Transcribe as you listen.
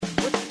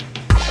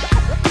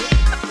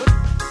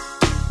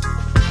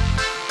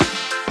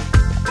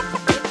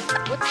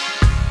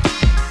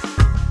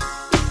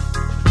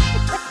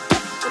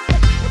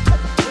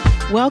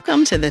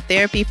Welcome to the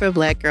Therapy for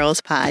Black Girls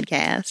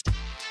podcast,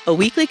 a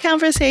weekly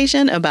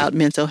conversation about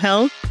mental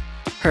health,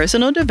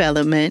 personal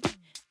development,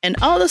 and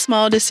all the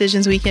small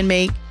decisions we can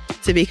make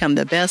to become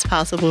the best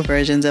possible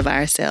versions of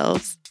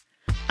ourselves.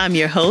 I'm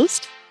your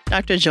host,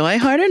 Dr. Joy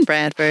Harden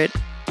Bradford,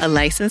 a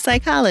licensed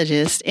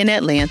psychologist in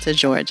Atlanta,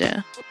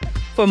 Georgia.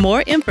 For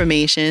more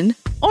information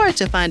or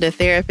to find a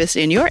therapist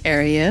in your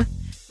area,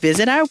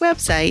 visit our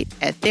website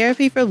at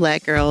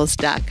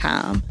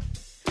therapyforblackgirls.com.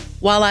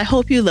 While I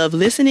hope you love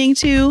listening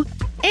to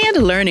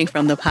and learning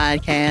from the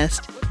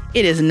podcast,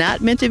 it is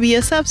not meant to be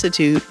a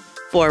substitute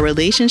for a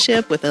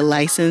relationship with a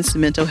licensed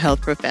mental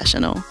health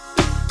professional.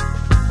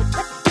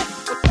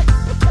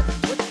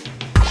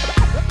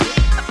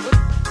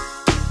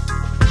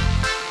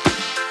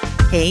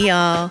 Hey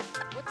y'all,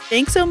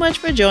 thanks so much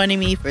for joining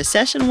me for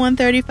session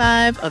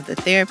 135 of the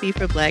Therapy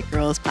for Black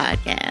Girls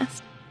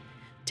podcast.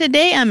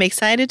 Today I'm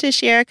excited to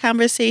share a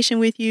conversation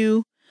with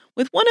you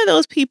with one of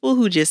those people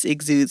who just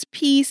exudes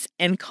peace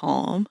and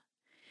calm.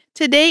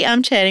 Today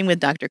I'm chatting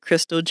with Dr.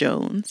 Crystal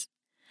Jones.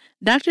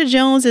 Dr.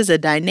 Jones is a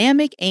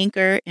dynamic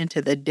anchor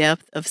into the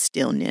depth of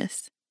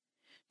stillness.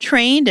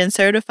 Trained and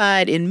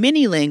certified in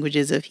many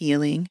languages of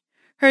healing,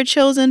 her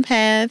chosen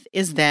path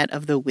is that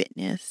of the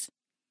witness.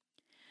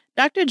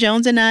 Dr.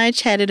 Jones and I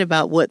chatted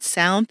about what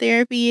sound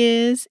therapy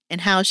is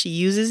and how she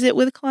uses it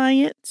with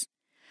clients,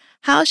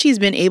 how she's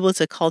been able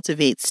to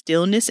cultivate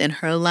stillness in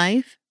her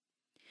life,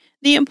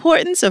 the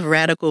importance of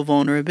radical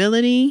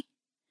vulnerability,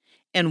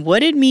 and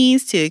what it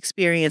means to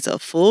experience a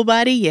full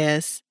body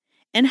yes,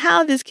 and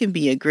how this can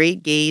be a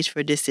great gauge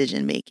for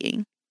decision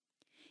making.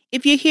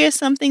 If you hear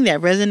something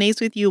that resonates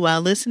with you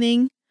while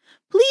listening,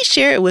 please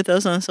share it with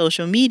us on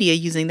social media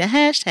using the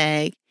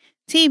hashtag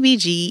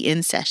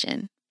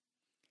TBGInSession.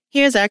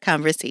 Here's our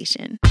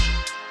conversation.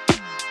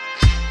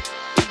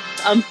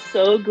 I'm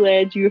so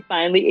glad you're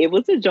finally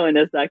able to join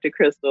us, Dr.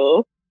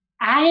 Crystal.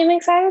 I am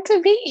excited to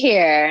be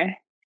here.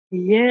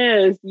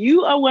 Yes,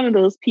 you are one of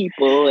those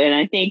people, and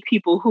I think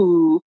people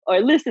who are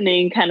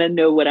listening kind of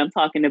know what I'm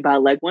talking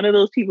about. Like one of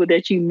those people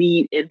that you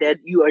meet and that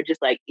you are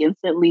just like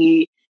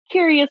instantly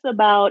curious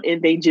about,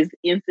 and they just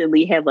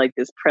instantly have like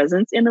this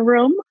presence in the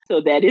room. So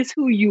that is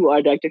who you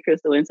are, Dr.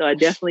 Crystal. And so I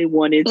definitely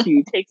wanted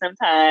to take some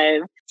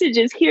time to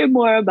just hear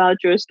more about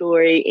your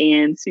story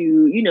and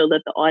to,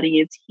 let the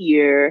audience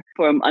hear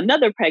from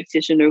another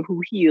practitioner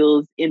who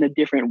heals in a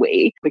different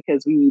way,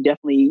 because we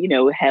definitely,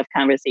 have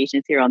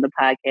conversations here on the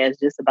podcast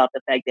just about the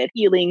fact that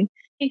healing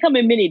can come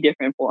in many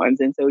different forms.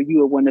 And so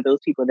you are one of those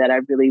people that I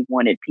really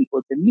wanted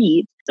people to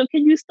meet. So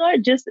can you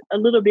start just a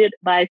little bit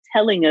by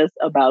telling us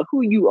about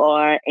who you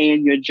are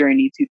and your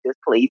journey to this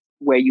place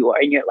where you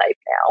are in your life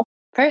now?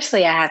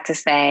 Firstly, I have to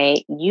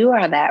say, you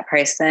are that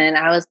person.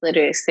 I was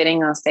literally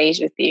sitting on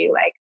stage with you,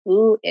 like,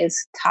 who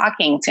is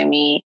talking to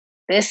me?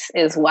 This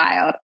is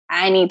wild.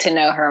 I need to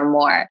know her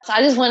more. So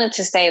I just wanted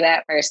to say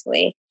that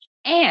firstly.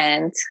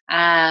 And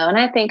when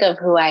I think of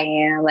who I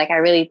am, I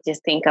really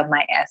just think of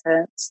my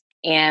essence.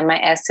 And my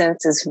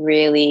essence is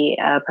really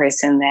a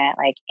person that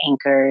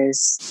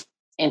anchors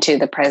into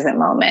the present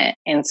moment.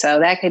 And so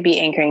that could be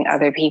anchoring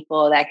other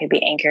people, that could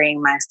be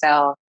anchoring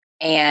myself.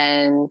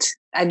 And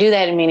I do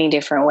that in many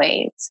different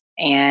ways.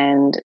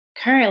 And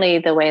currently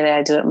the way that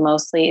I do it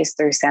mostly is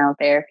through sound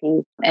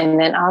therapy. And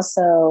then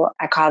also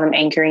I call them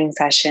anchoring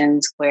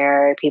sessions,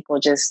 where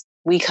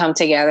we come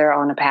together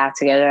on a path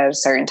together at a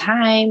certain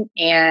time,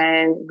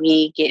 and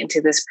we get into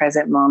this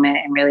present moment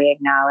and really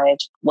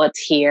acknowledge what's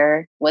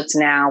here, what's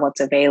now, what's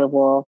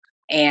available,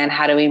 and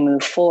how do we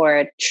move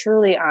forward,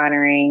 truly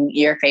honoring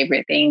your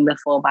favorite thing, the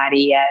full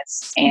body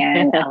yes,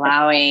 and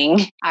allowing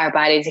our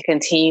body to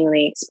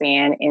continually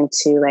expand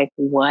into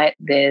what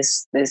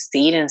this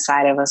seed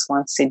inside of us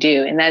wants to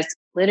do. And that's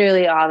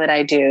literally all that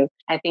I do.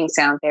 I think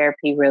sound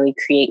therapy really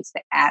creates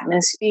the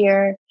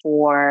atmosphere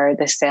for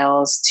the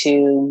cells to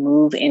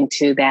move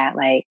into that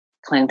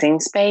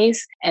cleansing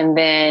space. And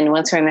then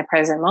once we're in the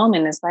present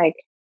moment, it's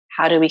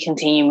how do we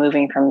continue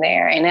moving from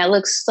there? And that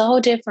looks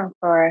so different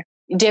for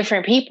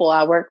different people.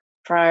 I work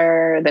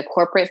for the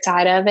corporate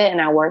side of it, and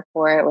I work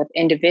for it with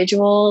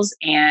individuals,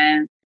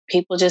 and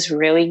people just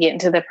really get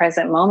into the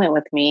present moment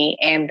with me.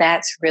 And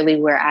that's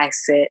really where I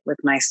sit with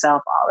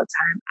myself all the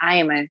time. I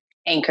am an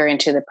anchor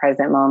into the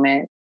present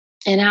moment.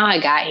 And how I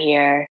got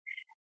here,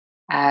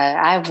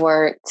 I've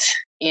worked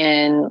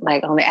in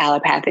on the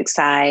allopathic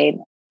side.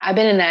 I've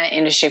been in that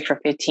industry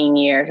for 15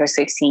 years or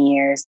 16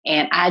 years.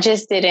 And I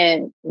just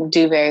didn't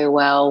do very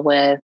well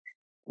with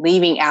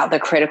leaving out the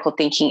critical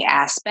thinking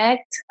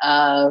aspect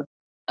of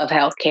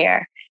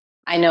healthcare.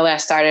 I know when I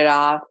started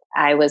off,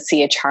 I would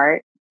see a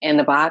chart in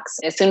the box.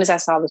 As soon as I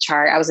saw the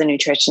chart, I was a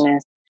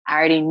nutritionist. I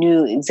already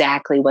knew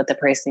exactly what the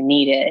person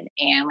needed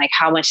and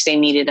how much they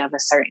needed of a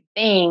certain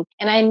thing.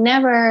 And I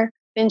never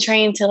been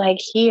trained to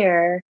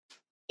hear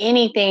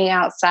anything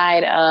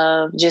outside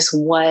of just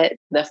what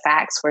the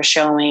facts were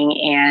showing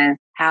and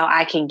how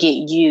I can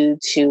get you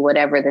to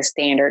whatever the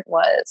standard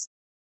was.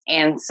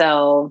 And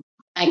so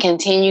I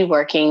continued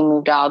working,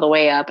 moved all the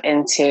way up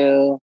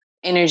into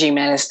energy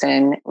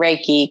medicine,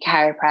 Reiki,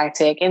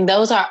 chiropractic. And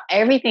those are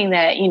everything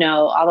that,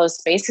 all those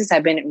spaces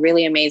have been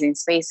really amazing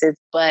spaces,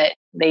 but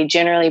they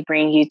generally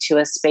bring you to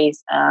a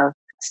space of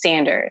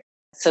standard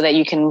so that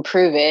you can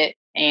prove it.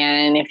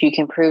 And if you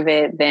can prove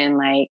it, then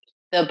like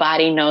the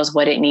body knows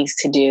what it needs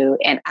to do.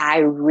 And I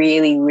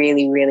really,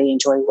 really, really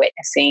enjoy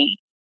witnessing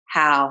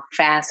how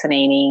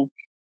fascinating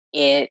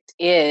it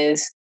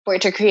is for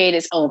it to create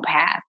its own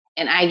path.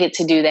 And I get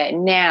to do that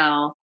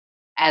now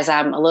as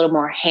I'm a little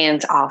more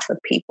hands off with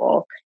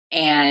people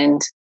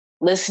and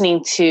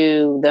listening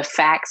to the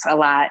facts a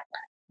lot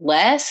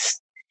less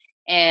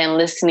and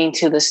listening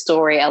to the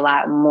story a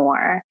lot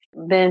more,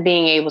 then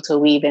being able to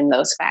weave in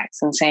those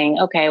facts and saying,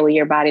 okay, well,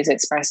 your body's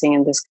expressing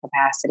in this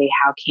capacity.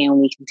 How can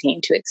we continue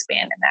to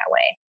expand in that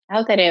way? I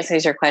hope that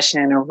answers your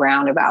question in a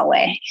roundabout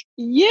way.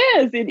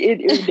 Yes,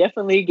 it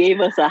definitely gave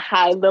us a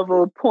high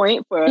level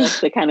point for us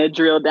to kind of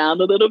drill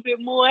down a little bit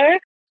more.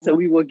 So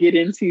we will get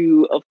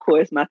into, of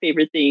course, my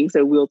favorite thing.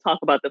 So we'll talk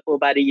about the full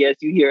body. Yes,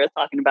 you hear us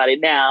talking about it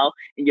now,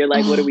 and you're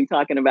like, what are we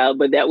talking about?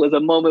 But that was a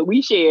moment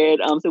we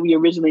shared. So we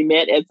originally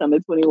met at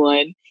Summit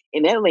 21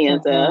 in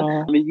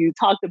Atlanta, and you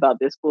talked about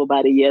this full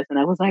body. Yes, and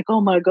I was like,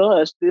 oh my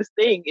gosh, this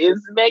thing is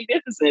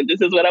magnificent.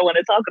 This is what I want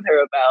to talk with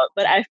her about.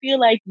 But I feel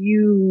like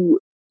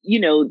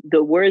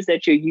the words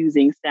that you're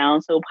using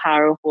sound so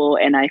powerful,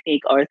 and I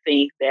think are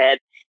things that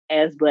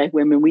as Black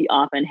women, we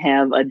often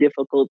have a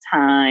difficult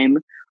time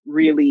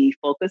really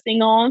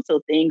focusing on. So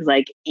things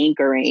like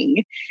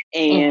anchoring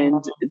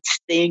and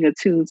staying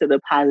attuned to the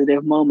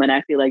positive moment.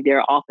 I feel like there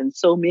are often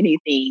so many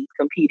things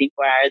competing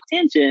for our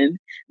attention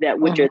that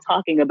what you're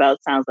talking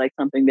about sounds like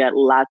something that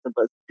lots of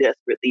us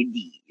desperately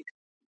need.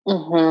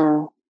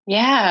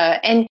 Yeah.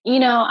 And,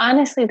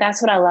 honestly,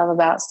 that's what I love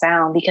about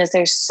sound, because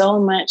there's so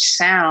much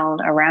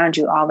sound around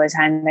you all the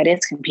time that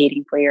it's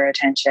competing for your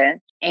attention.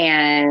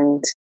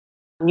 And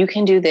you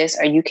can do this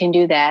or you can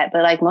do that.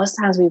 But like most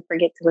times we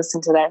forget to listen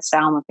to that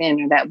sound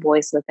within or that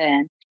voice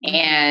within.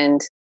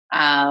 And,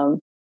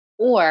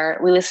 or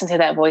we listen to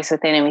that voice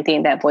within and we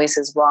think that voice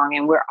is wrong.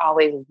 And we're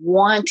always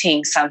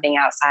wanting something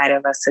outside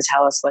of us to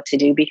tell us what to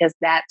do, because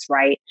that's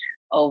right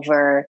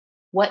over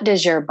what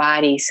does your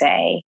body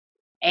say?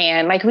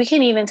 And like, we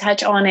can even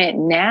touch on it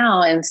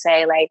now and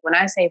say, like, when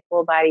I say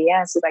full body,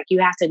 yes, it's like, you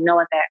have to know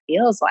what that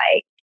feels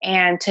like.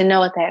 And to know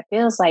what that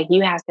feels like,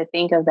 you have to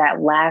think of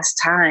that last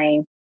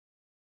time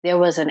there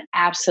was an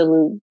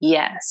absolute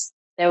yes.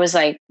 There was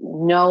like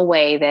no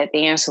way that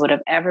the answer would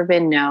have ever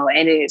been no.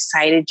 And it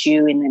excited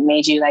you and it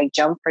made you like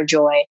jump for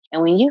joy.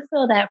 And when you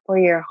feel that for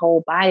your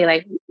whole body,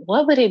 like,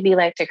 what would it be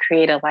like to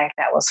create a life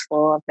that was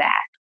full of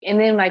that? And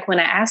then like, when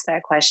I asked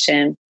that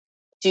question,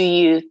 do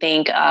you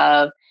think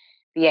of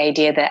the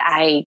idea that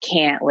I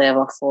can't live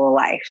a full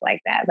life like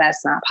that?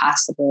 That's not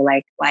possible.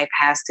 Like, life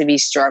has to be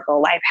struggle.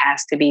 Life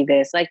has to be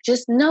this. Like,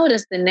 just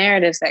notice the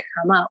narratives that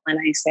come up when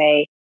I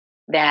say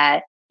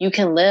that you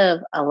can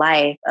live a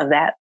life of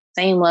that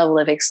same level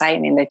of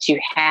excitement that you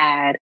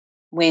had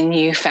when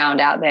you found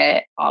out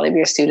that all of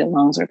your student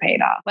loans were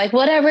paid off. Like,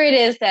 whatever it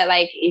is that,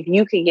 like, if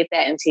you could get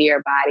that into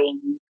your body,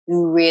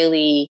 you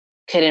really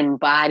could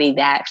embody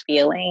that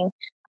feeling,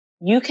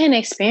 you can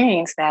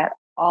experience that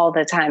all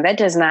the time. That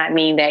does not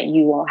mean that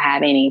you won't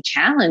have any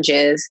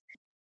challenges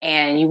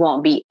and you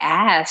won't be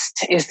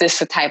asked, is this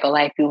the type of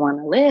life you want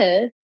to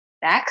live?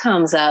 That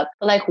comes up.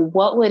 But like,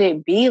 what would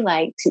it be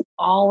like to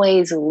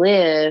always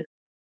live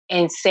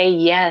and say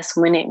yes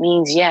when it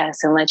means yes,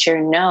 and let your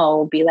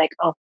no be like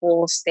a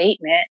full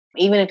statement?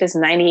 Even if it's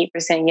 98%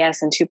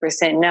 yes and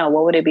 2% no,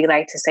 what would it be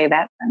like to say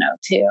that's a no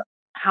too?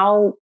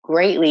 How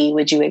greatly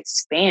would you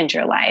expand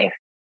your life?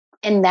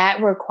 And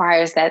that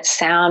requires that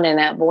sound and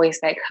that voice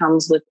that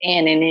comes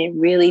within. And it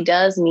really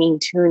does mean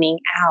tuning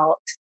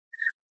out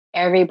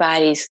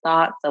everybody's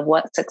thoughts of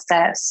what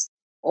success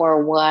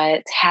or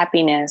what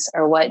happiness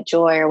or what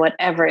joy or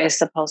whatever is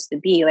supposed to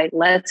be. Like,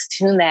 let's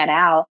tune that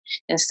out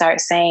and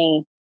start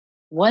saying,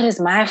 what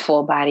is my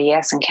full body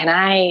yes? And can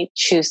I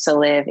choose to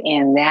live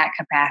in that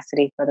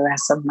capacity for the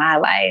rest of my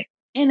life?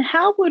 And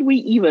how would we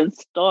even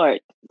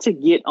start to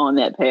get on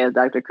that path,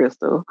 Dr.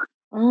 Crystal?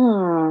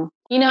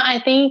 I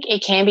think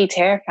it can be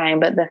terrifying,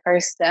 but the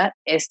first step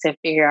is to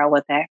figure out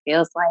what that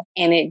feels like.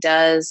 And it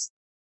does,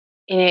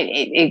 and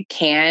it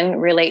can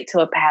relate to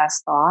a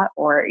past thought,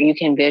 or you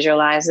can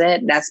visualize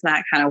it. That's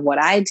not kind of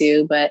what I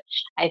do, but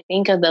I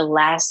think of the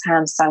last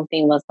time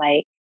something was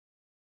like,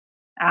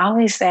 I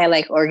always say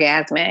like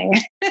orgasmic.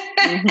 Like,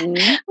 I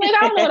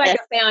don't know what I can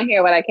say on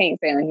here, what I can't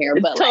say on here,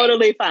 but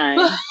totally fine.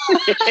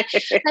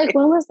 Like,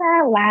 when was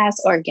that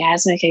last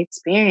orgasmic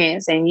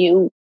experience?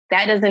 And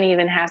that doesn't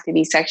even have to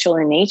be sexual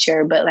in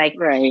nature, but like,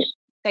 right.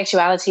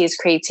 Sexuality is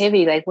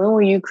creativity. Like, when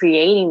were you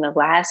creating the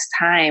last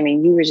time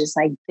and you were just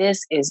like,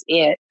 this is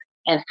it?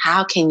 And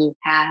how can you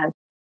have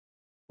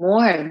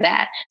more of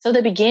that? So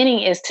the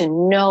beginning is to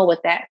know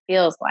what that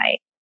feels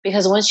like,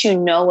 because once you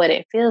know what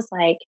it feels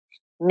like,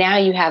 now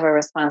you have a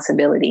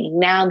responsibility.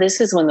 Now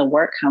this is when the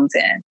work comes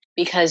in,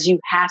 because you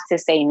have to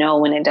say no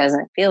when it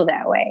doesn't feel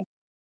that way.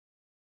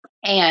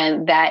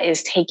 And that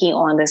is taking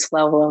on this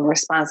level of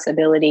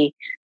responsibility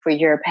for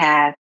your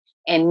path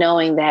and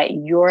knowing that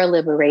your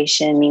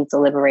liberation means the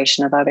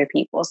liberation of other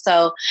people.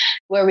 So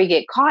where we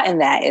get caught in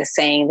that is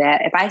saying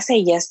that if I say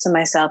yes to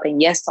myself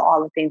and yes to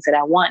all the things that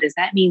I want, does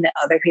that mean that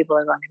other people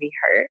are going to be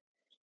hurt?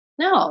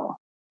 No,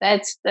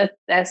 that's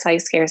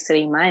like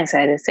scarcity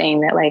mindset, is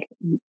saying that like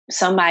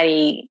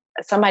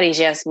somebody's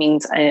yes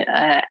means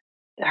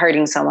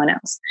hurting someone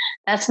else.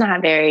 That's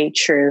not very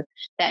true.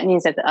 That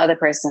means that the other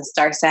person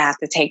starts to have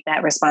to take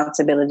that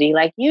responsibility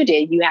like you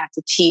did. You have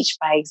to teach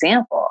by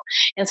example.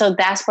 And so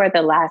that's where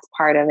the last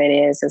part of it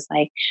is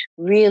like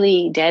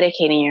really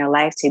dedicating your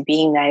life to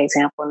being that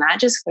example, not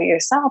just for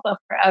yourself, but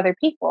for other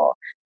people.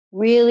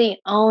 Really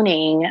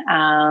owning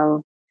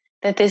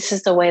that this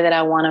is the way that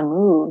I want to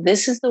move.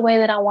 This is the way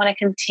that I want to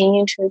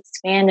continue to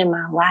expand in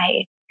my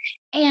life.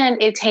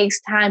 And it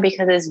takes time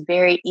because it's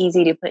very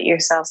easy to put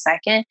yourself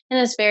second. And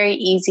it's very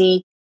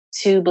easy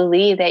to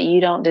believe that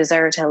you don't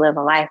deserve to live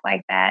a life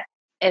like that,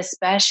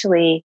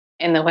 especially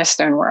in the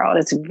Western world.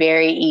 It's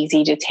very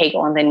easy to take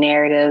on the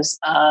narratives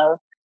of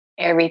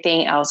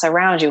everything else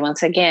around you.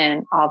 Once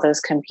again, all those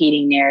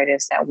competing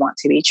narratives that want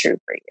to be true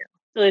for you.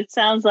 So it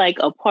sounds like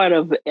a part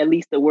of at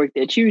least the work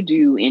that you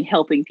do in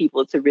helping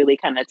people to really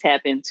kind of tap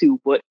into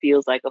what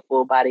feels like a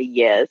full body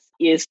yes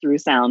is through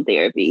sound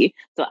therapy.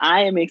 So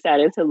I am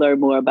excited to learn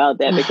more about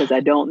that because I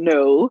don't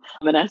know.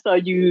 And I saw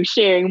you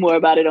sharing more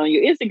about it on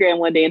your Instagram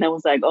one day and I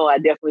was like, oh, I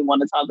definitely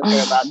want to talk to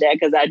her about that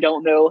because I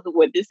don't know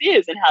what this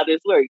is and how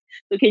this works.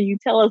 So can you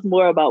tell us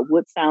more about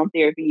what sound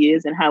therapy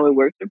is and how it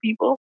works for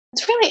people?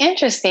 It's really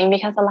interesting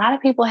because a lot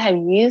of people have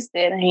used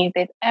it. I mean, if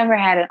they've ever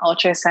had an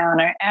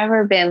ultrasound or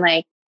ever been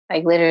like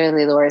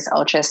literally the words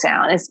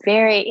ultrasound. It's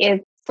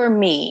for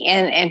me,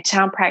 and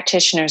sound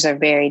practitioners are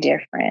very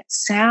different.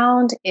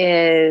 Sound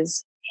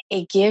it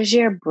gives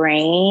your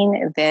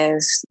brain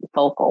this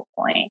focal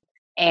point.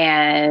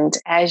 And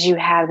as you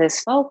have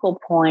this focal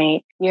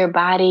point, your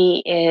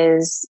body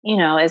is,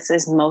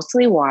 it's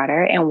mostly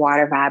water, and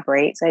water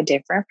vibrates at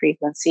different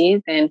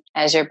frequencies. And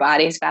as your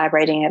body's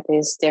vibrating at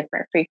this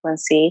different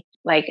frequency,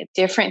 like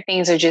different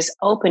things are just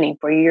opening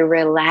for you. You're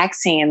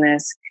relaxing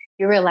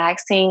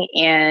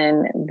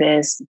in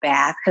this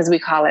bath, because we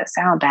call it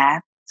sound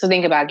bath. So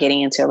think about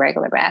getting into a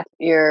regular bath.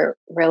 You're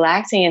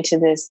relaxing into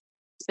this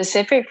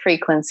specific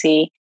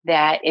frequency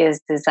that is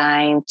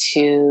designed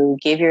to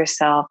give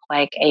yourself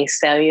like a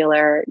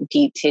cellular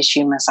deep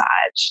tissue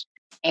massage.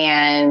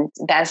 And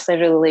that's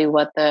literally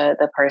what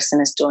the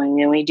person is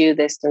doing. And we do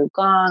this through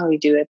gong, we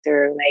do it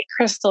through like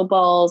crystal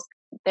bowls.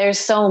 There's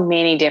so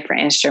many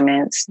different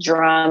instruments,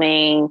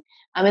 drumming.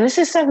 I mean, this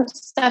is some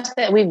stuff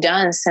that we've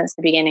done since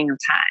the beginning of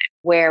time,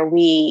 where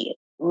we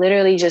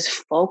literally just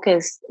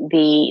focus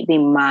the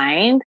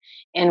mind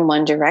in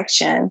one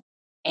direction.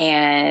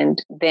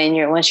 And then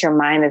once your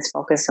mind is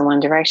focused in one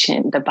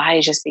direction, the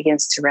body just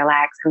begins to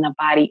relax, and the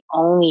body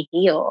only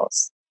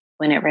heals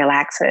when it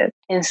relaxes.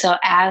 And so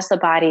as the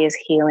body is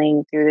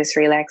healing through this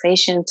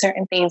relaxation,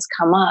 certain things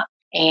come up.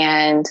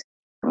 And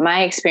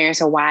my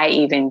experience of why I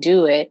even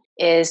do it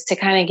is to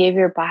kind of give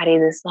your body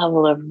this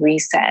level of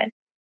reset.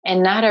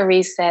 And not a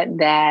reset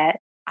that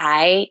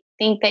I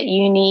think that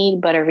you need,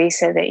 but a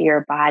reset that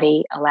your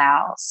body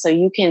allows. So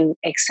you can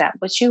accept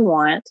what you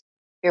want.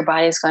 Your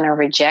body's going to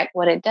reject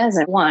what it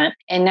doesn't want.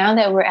 And now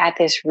that we're at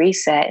this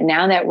reset,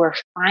 now that we're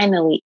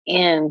finally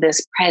in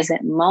this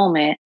present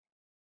moment,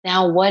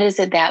 now what is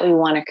it that we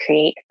want to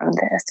create from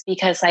this?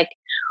 Because like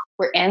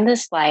we're in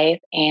this life,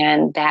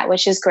 and that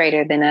which is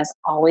greater than us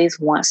always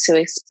wants to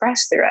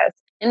express through us.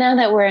 And now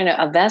that we're in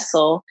a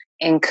vessel,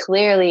 and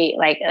clearly,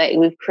 like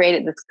we've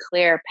created this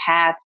clear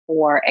path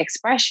for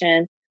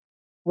expression,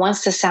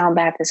 once the sound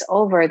bath is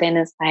over, then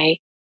it's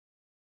like,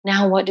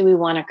 now what do we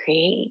want to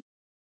create?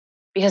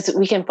 Because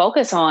we can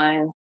focus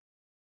on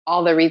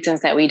all the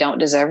reasons that we don't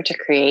deserve to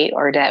create,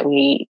 or that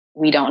we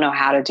don't know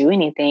how to do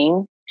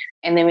anything.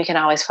 And then we can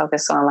always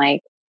focus on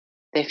like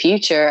the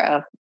future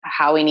of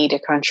how we need to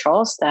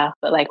control stuff.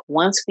 But like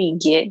once we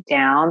get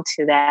down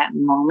to that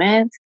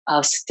moment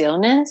of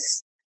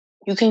stillness,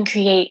 you can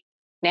create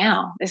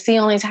now. It's the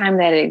only time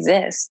that it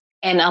exists.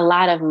 And a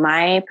lot of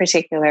my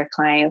particular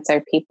clients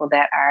are people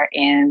that are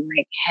in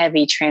like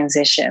heavy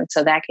transition.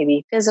 So that could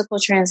be physical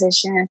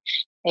transition.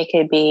 It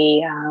could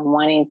be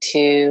wanting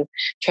to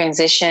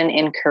transition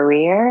in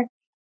career.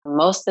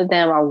 Most of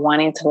them are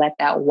wanting to let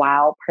that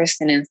wild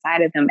person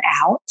inside of them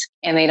out,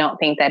 and they don't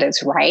think that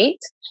it's right.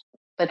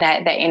 But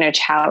that inner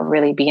child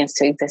really begins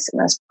to exist in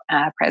this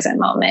present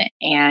moment.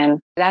 And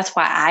that's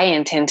why I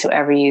intend to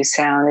ever use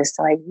sound, is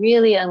to like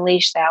really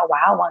unleash that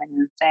wild one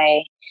and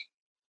say,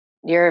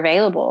 you're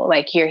available.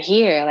 Like you're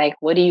here. Like,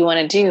 what do you want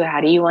to do? How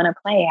do you want to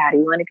play? How do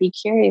you want to be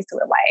curious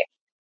with life?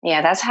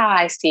 Yeah, that's how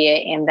I see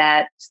it. And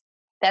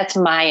that's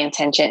my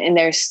intention. And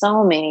there's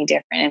so many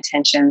different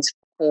intentions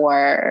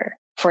for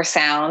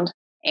sound.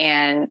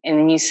 And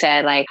then you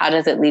said, like, how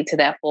does it lead to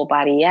that full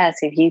body? Yes.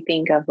 If you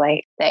think of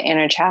like that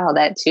inner child,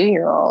 that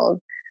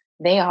 2-year-old,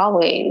 they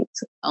always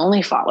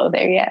only follow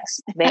their yes.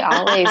 They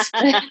always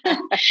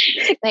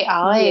they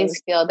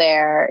always feel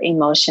their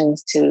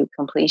emotions to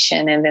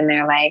completion, and then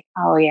they're like,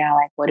 oh yeah,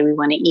 like what do we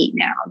want to eat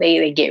now?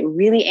 They get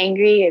really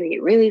angry or they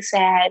get really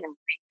sad and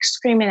they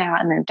scream it out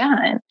and they're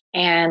done.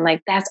 And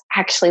like that's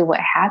actually what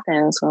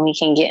happens when we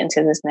can get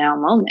into this now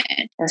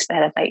moment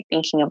instead of like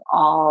thinking of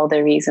all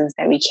the reasons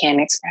that we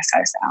can't express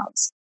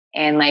ourselves.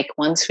 And like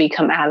once we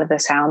come out of the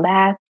sound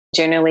bath,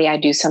 generally I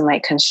do some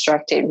like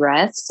constructed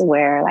rest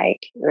where like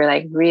we're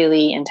like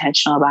really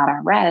intentional about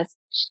our rest.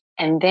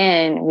 And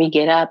then we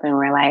get up and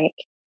we're like,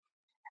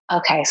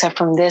 okay, so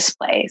from this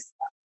place,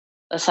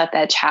 let's let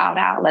that child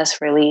out,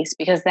 let's release.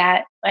 Because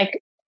that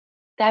like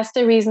that's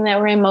the reason that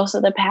we're in most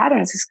of the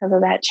patterns is because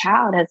of that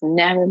child has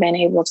never been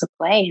able to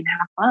play and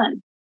have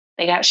fun.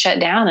 They got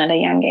shut down at a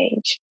young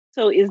age.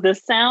 So is the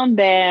sound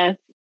bath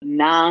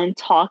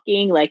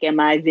non-talking? Like, am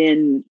I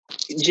then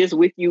just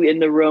with you in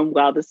the room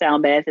while the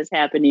sound bath is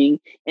happening,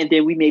 and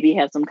then we maybe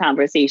have some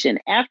conversation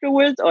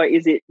afterwards? Or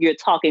is it you're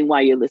talking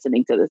while you're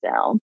listening to the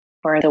sound?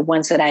 For the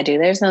ones that I do,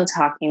 there's no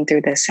talking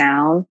through the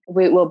sound.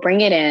 We will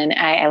bring it in.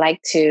 I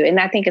like to, and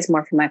I think it's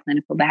more from my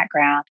clinical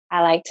background.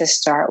 I like to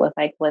start with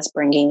like, what's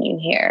bringing you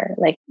here?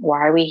 Like, why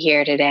are we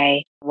here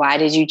today? Why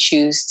did you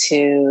choose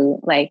to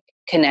like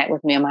connect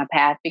with me on my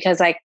path? Because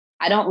like,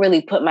 I don't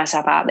really put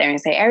myself out there and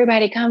say,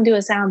 everybody come do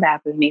a sound bath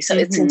with me. So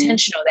it's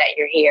intentional that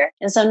you're here.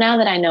 And so now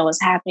that I know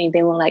what's happening,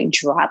 then we'll like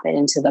drop it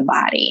into the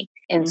body.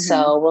 And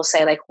so we'll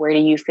say like, where do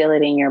you feel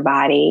it in your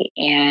body?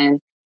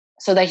 And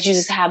so that you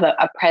just have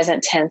a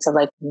present tense of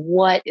like,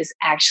 what is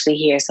actually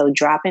here? So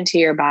drop into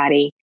your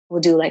body.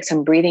 We'll do like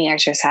some breathing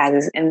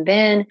exercises. And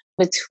then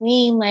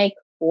between like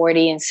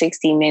 40 and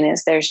 60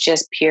 minutes, there's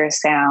just pure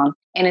sound.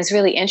 And it's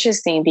really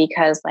interesting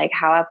because like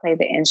how I play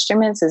the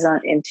instruments is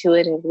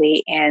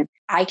intuitively. And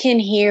I can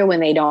hear when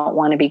they don't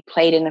want to be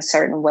played in a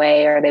certain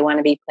way, or they want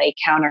to be played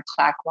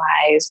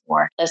counterclockwise,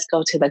 or let's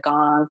go to the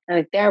gong. And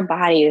like their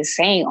body is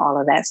saying all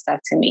of that stuff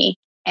to me.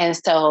 And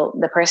so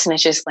the person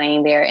is just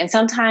laying there. And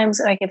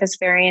sometimes, like if it's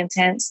very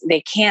intense,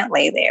 they can't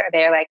lay there.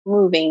 They're like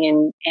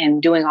moving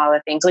and doing all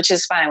the things, which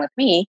is fine with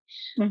me.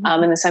 And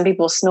then some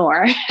people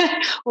snore,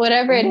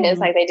 whatever it is,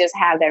 like they just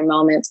have their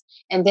moments.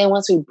 And then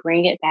once we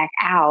bring it back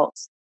out,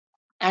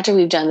 after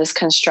we've done this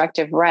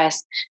constructive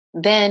rest,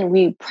 then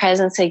we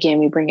presence again,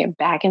 we bring it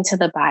back into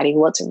the body,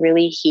 what's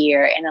really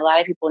here. And a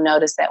lot of people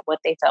notice that what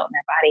they felt in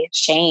their body has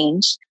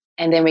changed.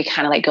 And then we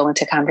kind of like go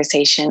into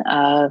conversation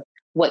of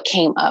what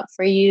came up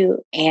for you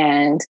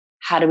and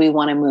how do we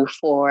want to move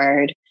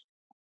forward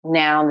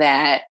now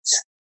that,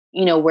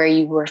 you know, where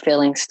you were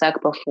feeling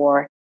stuck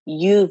before,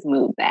 you've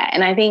moved that.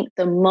 And I think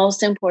the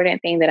most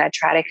important thing that I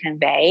try to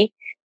convey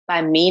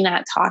by me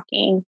not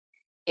talking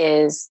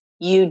is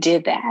you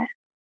did that.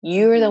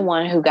 You're the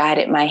one who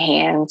guided my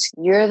hands.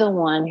 You're the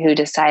one who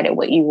decided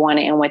what you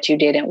wanted and what you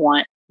didn't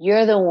want.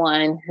 You're the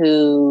one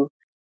who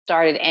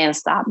started and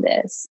stopped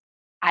this.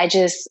 I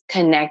just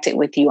connected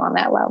with you on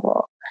that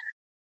level.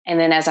 And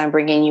then as I'm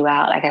bringing you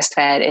out, like I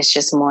said, it's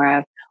just more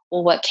of,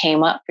 well, what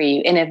came up for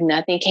you? And if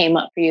nothing came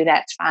up for you,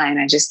 that's fine.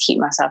 I just keep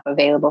myself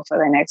available for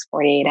the next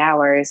 48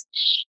 hours.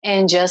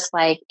 And just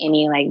like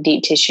any like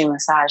deep tissue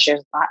massage,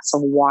 there's lots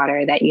of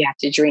water that you have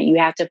to drink. You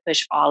have to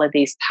push all of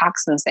these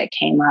toxins that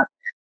came up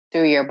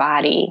through your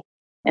body.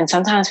 And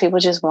sometimes people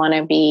just want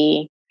to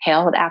be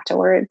held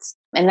afterwards.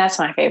 And that's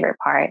my favorite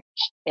part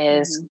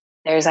is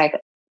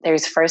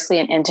there's firstly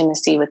an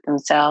intimacy with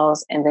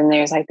themselves. And then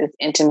there's like this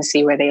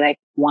intimacy where they like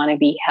want to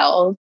be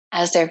held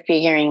as they're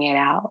figuring it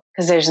out.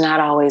 Because there's not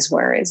always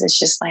words. It's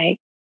just like,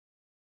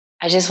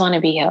 I just want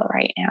to be held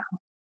right now.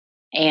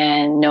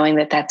 And knowing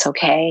that that's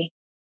okay.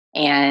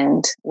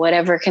 And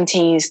whatever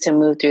continues to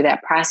move through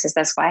that process,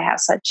 that's why I have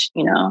such,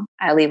 you know,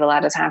 I leave a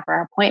lot of time for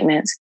our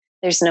appointments.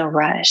 There's no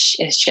rush.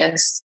 It's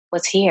just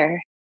what's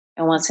here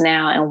and what's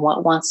now and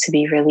what wants to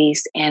be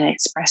released and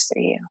expressed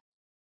through you.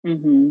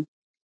 Mm-hmm.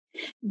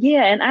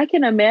 Yeah, and I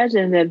can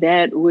imagine that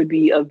that would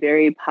be a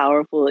very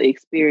powerful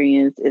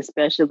experience,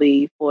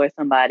 especially for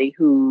somebody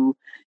who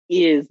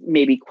is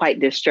maybe quite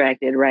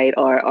distracted, right?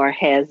 Or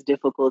has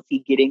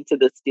difficulty getting to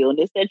the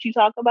stillness that you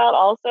talk about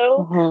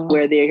also,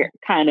 where they're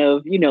kind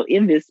of, you know,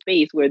 in this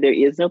space where there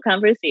is no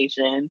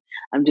conversation.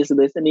 I'm just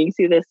listening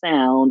to the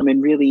sound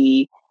and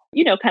really,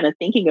 you know, kind of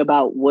thinking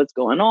about what's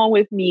going on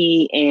with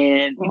me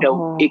and, you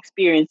know,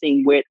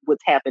 experiencing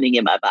what's happening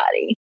in my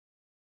body.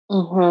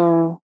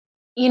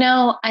 You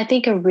know, I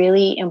think a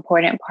really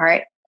important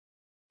part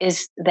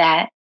is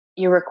that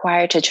you're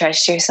required to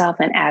trust yourself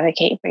and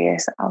advocate for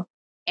yourself.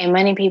 And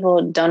many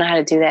people don't know how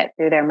to do that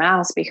through their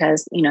mouths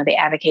because, you know, they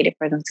advocated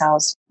for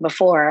themselves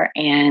before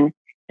and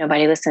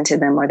nobody listened to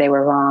them, or they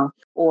were wrong,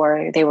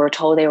 or they were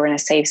told they were in a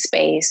safe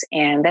space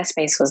and that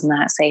space was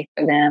not safe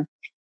for them.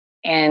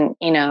 And,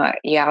 you know,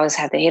 you always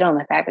have to hit on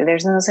the fact that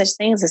there's no such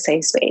thing as a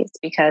safe space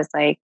because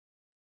like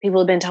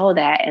people have been told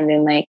that. And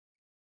then like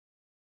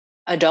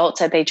adults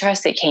that they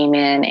trusted came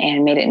in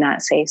and made it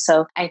not safe.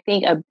 So I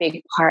think a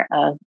big part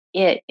of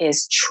it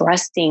is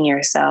trusting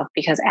yourself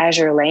because as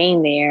you're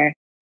laying there,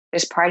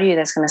 there's part of you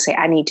that's going to say,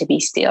 I need to be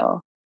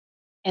still.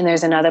 And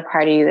there's another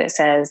part of you that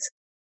says,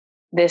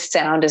 this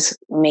sound is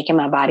making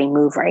my body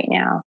move right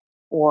now.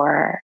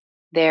 Or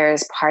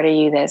there's part of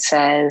you that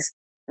says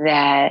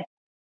that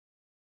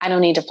I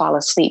don't need to fall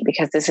asleep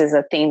because this is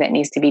a thing that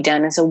needs to be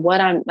done. And so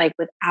what I'm like,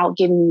 without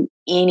giving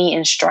any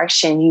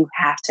instruction, you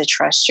have to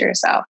trust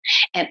yourself.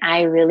 And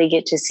I really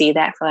get to see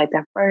that for like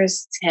the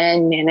first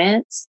 10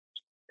 minutes,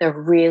 they're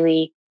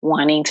really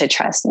wanting to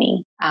trust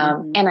me.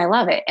 And I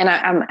love it. And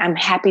I'm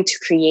happy to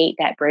create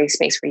that brave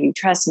space where you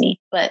trust me.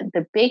 But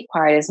the big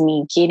part is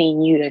me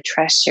getting you to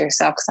trust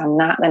yourself, because I'm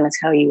not going to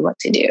tell you what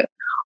to do.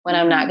 When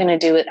I'm not going to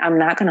do it, I'm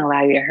not going to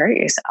allow you to hurt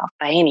yourself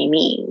by any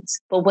means.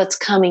 But what's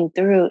coming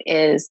through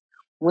is,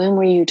 when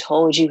were you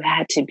told you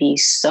had to be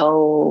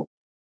so,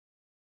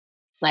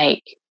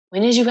 like,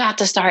 when did you have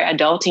to start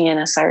adulting in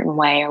a certain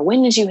way? Or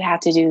when did you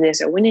have to do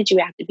this? Or when did you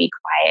have to be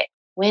quiet?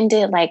 When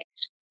did like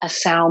a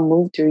sound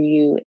move through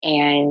you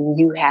and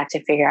you had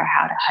to figure out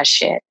how to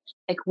hush it?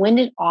 Like, when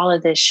did all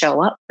of this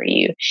show up for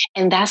you?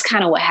 And that's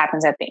kind of what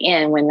happens at the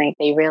end, when like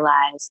they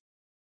realize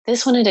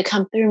this wanted to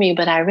come through me,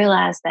 but I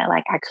realized that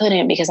like I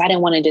couldn't because I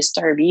didn't want to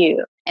disturb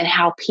you. And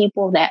how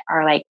people that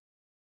are like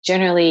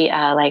generally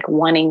like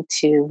wanting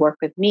to work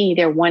with me,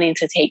 they're wanting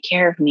to take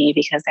care of me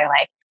because they're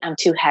like, I'm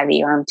too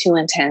heavy, or I'm too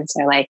intense,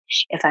 or like,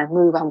 if I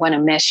move, I'm going to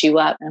mess you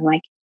up. And I'm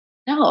like,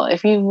 no,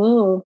 if you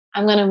move,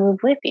 I'm going to move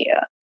with you.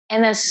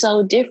 And that's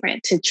so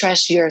different, to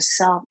trust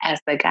yourself as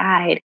the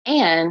guide.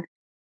 And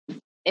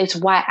it's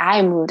why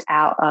I moved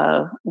out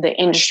of the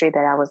industry that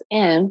I was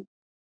in,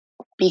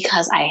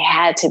 because I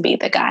had to be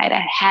the guide.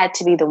 I had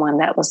to be the one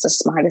that was the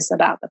smartest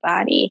about the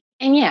body.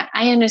 And yeah,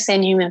 I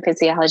understand human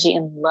physiology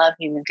and love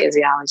human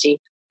physiology,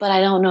 but I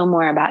don't know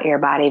more about your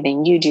body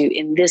than you do.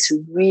 And this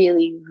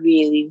really,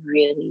 really,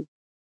 really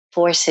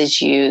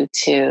forces you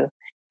to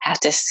have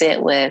to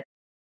sit with,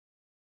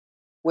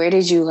 where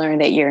did you learn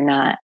that you're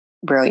not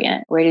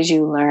brilliant? Where did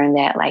you learn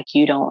that like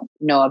you don't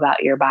know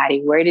about your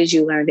body? Where did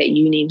you learn that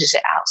you needed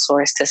to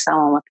outsource to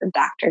someone with a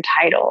doctor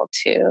title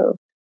to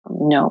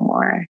know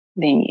more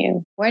than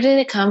you? Where did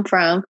it come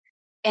from?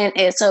 And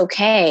it's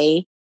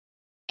okay.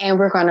 And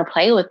we're going to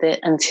play with it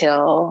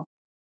until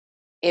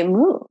it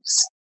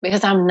moves,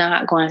 because I'm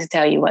not going to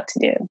tell you what to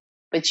do.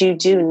 But you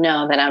do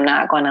know that I'm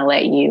not going to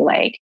let you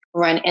like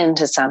run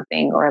into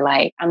something, or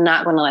like, I'm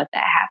not going to let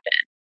that happen.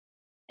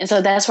 And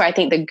so that's where I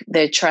think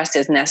the trust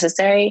is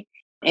necessary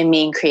in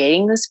me in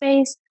creating the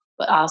space,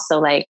 but also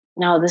like,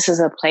 no, this is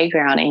a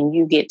playground and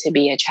you get to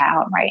be a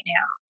child right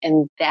now.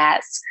 And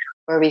that's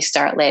where we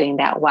start letting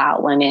that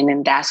wild one in.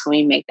 And that's when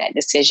we make that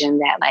decision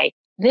that like,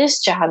 this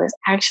job is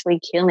actually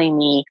killing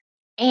me.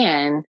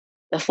 And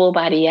the full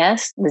body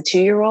yes, the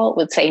 2-year-old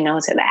would say no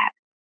to that.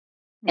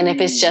 And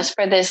if it's just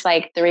for this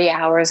like 3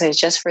 hours, or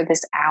just for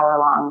this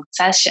hour-long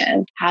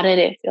session, how did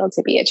it feel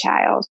to be a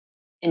child?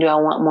 And do I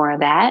want more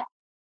of that?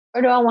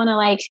 Or do I want to,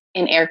 like,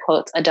 in air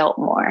quotes, adult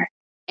more?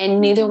 And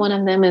neither one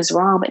of them is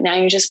wrong, but now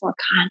you're just more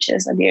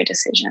conscious of your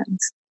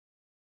decisions.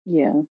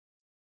 Yeah.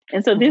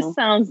 And so this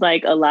sounds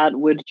like a lot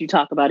what you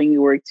talk about in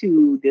your work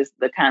too,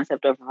 the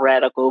concept of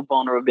radical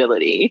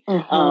vulnerability.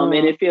 And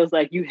it feels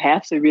like you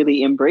have to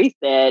really embrace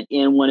that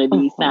in one of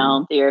these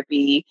sound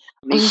therapy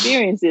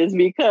experiences,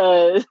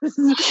 because,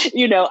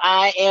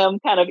 I am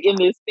kind of in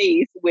this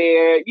space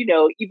where,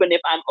 even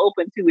if I'm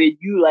open to it,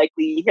 you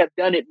likely have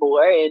done it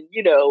more and,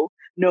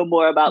 know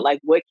more about like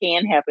what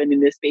can happen in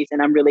this space.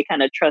 And I'm really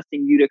kind of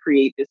trusting you to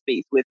create this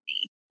space with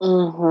me.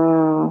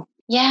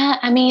 Yeah,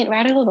 I mean,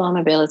 radical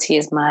vulnerability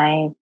is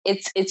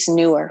it's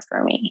newer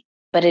for me,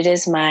 but it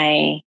is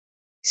my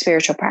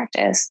spiritual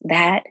practice.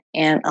 That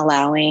and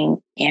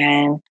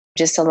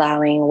just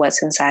allowing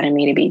what's inside of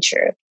me to be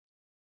true.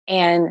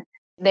 And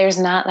there's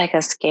not like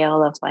a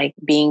scale of like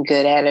being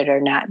good at it or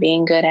not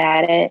being good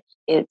at it.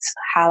 It's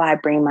how I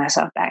bring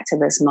myself back to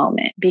this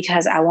moment,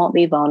 because I won't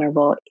be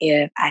vulnerable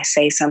if I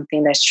say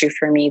something that's true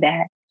for me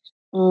that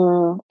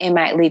it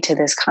might lead to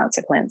this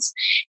consequence.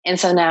 And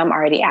so now I'm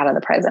already out of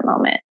the present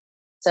moment.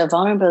 So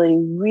vulnerability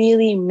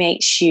really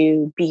makes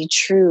you be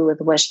true with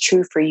what's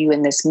true for you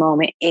in this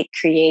moment. It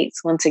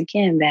creates, once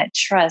again, that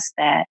trust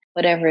that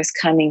whatever is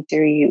coming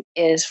through you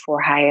is for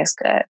highest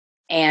good.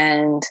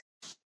 And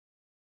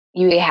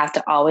you have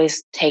to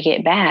always take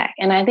it back.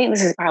 And I think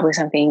this is probably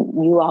something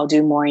you all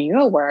do more in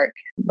your work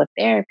with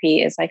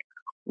therapy, is like,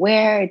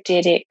 where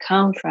did it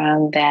come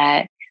from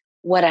that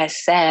what I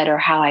said or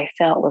how I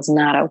felt was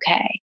not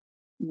okay?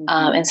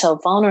 And so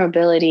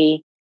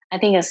vulnerability, I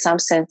think in some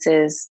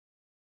senses,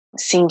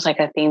 seems like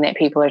a thing that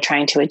people are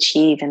trying to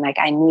achieve. And like,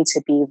 I need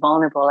to be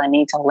vulnerable. I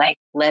need to like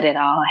let it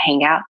all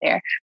hang out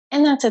there.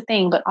 And that's a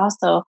thing. But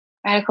also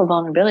radical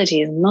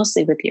vulnerability is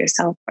mostly with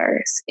yourself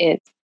first.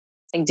 It's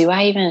like, do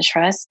I even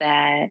trust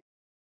that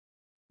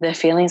the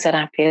feelings that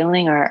I'm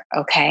feeling are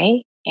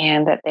okay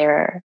and that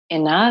they're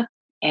enough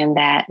and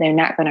that they're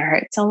not going to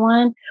hurt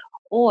someone?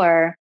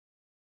 Or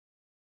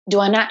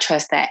do I not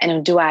trust that?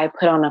 And do I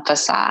put on a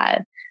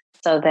facade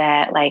so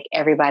that like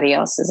everybody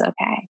else is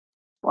okay?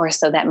 Or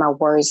so that my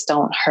words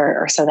don't hurt,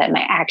 or so that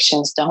my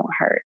actions don't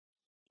hurt?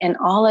 And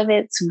all of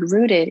it's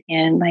rooted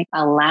in like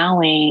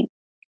allowing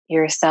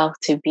yourself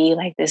to be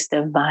like this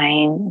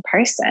divine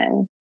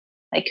person.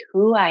 Like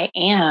who I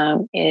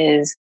am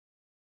is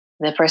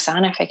the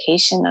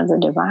personification of the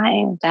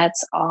divine.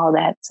 That's all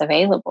that's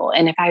available.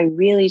 And if I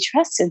really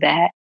trusted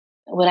that,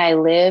 would I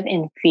live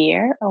in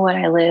fear or would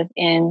I live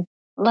in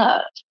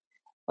love?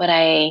 Would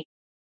I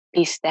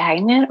be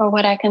stagnant or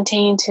would I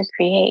continue to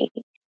create?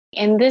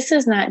 And this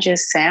is not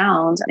just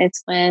sound.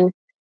 It's when,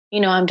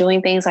 I'm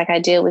doing things like I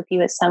did with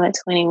you at Summit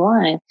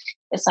 21.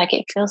 It's like,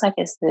 it feels like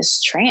it's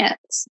this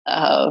trance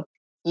of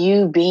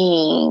you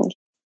being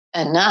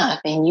enough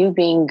and you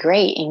being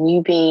great and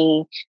you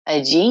being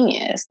a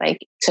genius. Like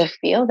to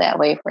feel that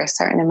way for a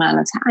certain amount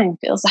of time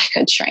feels like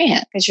a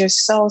trance because you're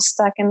so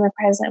stuck in the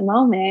present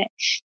moment.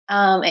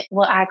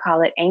 Well, I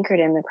call it anchored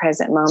in the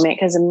present moment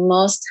because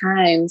most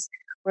times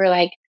we're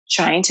like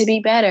trying to be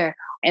better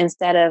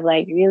instead of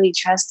like really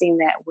trusting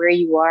that where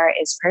you are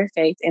is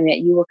perfect and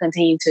that you will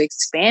continue to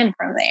expand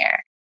from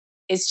there.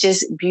 It's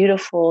just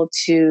beautiful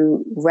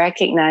to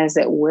recognize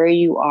that where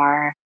you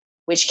are,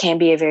 which can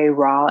be a very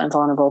raw and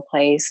vulnerable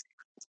place,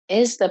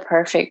 is the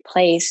perfect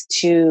place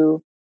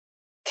to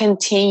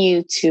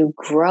continue to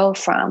grow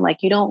from.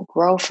 Like you don't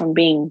grow from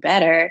being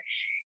better.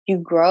 You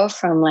grow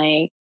from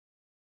like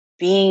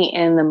being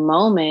in the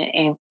moment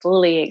and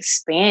fully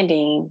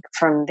expanding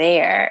from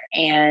there.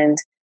 And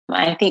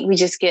I think we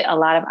just get a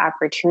lot of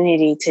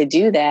opportunity to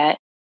do that,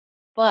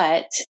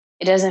 but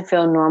it doesn't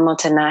feel normal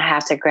to not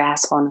have to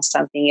grasp on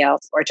something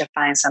else or to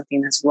find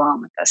something that's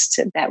wrong with us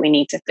that we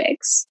need to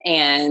fix.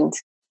 And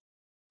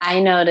I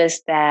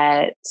noticed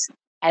that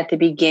at the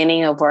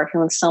beginning of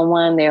working with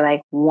someone, they're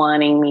like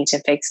wanting me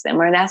to fix them,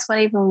 or that's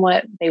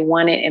what they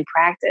wanted in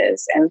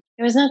practice. And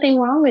there was nothing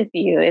wrong with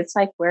you. It's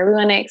like, where are we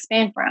going to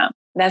expand from?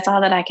 That's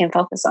all that I can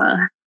focus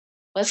on.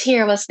 What's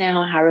here, what's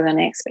now, and how we're going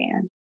to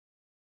expand.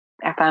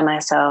 I find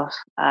myself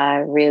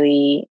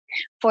really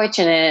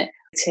fortunate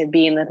to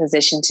be in the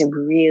position to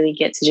really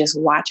get to just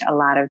watch a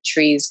lot of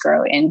trees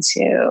grow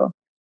into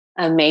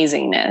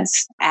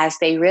amazingness as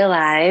they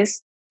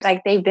realize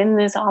like they've been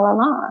this all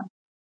along.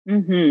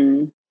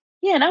 Mm-hmm.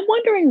 Yeah, and I'm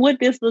wondering what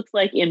this looks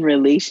like in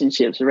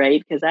relationships,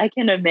 right? Because I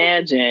can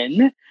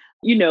imagine,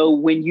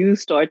 when you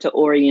start to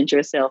orient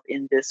yourself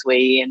in this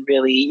way and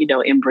really,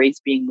 embrace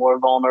being more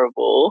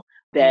vulnerable,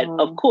 that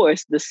of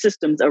course the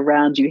systems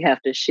around you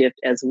have to shift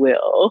as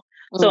well.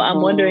 So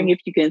I'm wondering if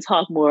you can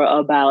talk more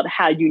about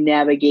how you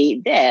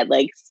navigate that,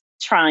 like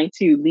trying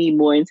to lean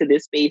more into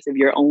this space of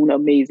your own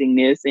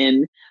amazingness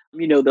and,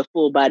 the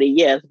full body,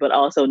 yes, but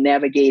also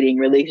navigating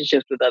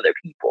relationships with other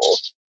people.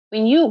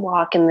 When you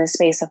walk in the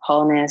space of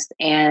wholeness,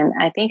 and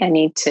I think I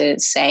need to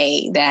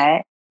say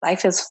that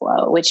life is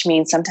flow, which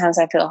means sometimes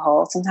I feel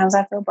whole, sometimes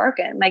I feel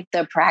broken. Like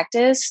the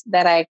practice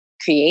that I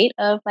create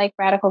of like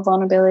radical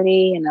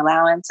vulnerability and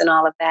allowance and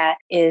all of that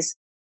is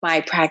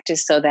my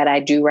practice so that I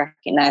do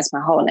recognize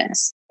my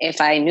wholeness.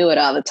 If I knew it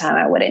all the time,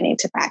 I wouldn't need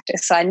to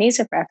practice. So I need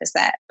to preface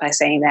that by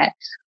saying that.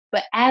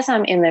 But as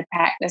I'm in the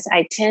practice,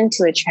 I tend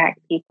to attract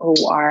people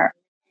who are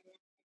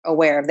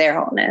aware of their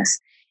wholeness.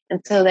 And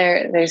so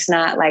there's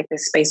not like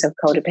this space of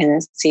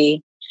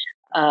codependency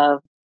of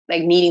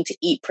like needing to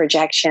eat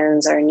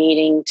projections or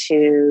needing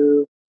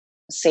to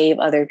save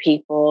other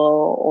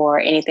people or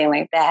anything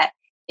like that.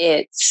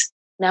 It's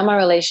now my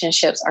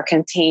relationships are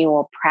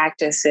continual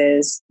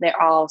practices.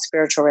 They're all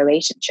spiritual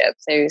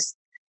relationships. There's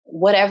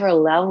whatever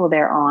level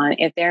they're on.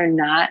 If they're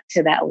not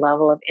to that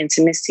level of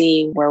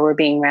intimacy where we're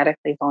being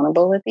radically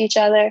vulnerable with each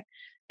other,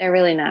 they're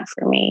really not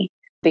for me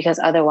because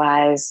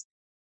otherwise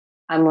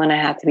I'm going to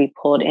have to be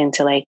pulled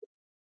into like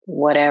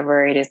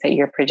whatever it is that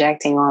you're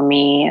projecting on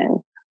me and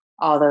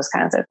all those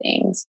kinds of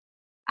things.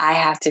 I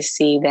have to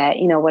see that,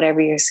 whatever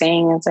you're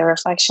saying is a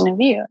reflection of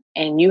you.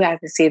 And you have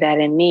to see that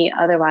in me.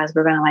 Otherwise,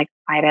 we're going to like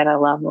fight at a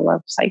level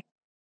of like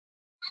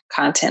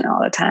content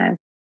all the time.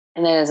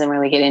 And that doesn't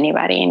really get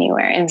anybody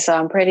anywhere. And so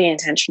I'm pretty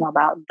intentional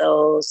about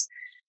those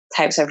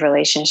types of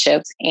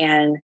relationships.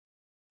 And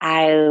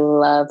I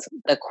love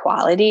the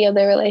quality of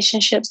the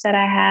relationships that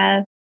I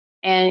have.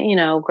 And,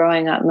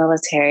 growing up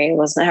military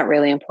was not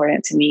really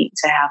important to me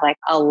to have like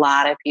a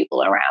lot of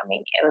people around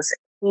me. It was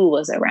who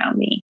was around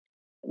me.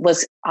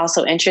 What's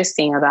also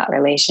interesting about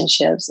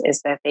relationships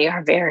is that they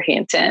are very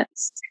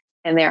intense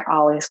and they're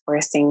always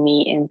forcing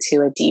me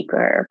into a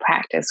deeper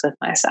practice with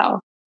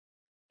myself.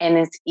 And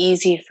it's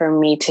easy for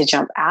me to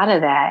jump out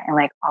of that and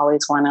like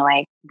always want to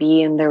like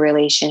be in the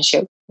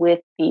relationship with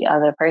the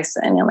other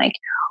person. And like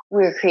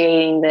we're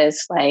creating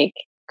this like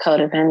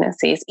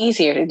codependency. It's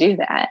easier to do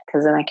that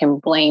because then I can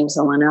blame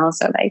someone else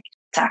or like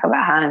talk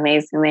about how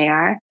amazing they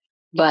are.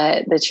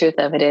 But the truth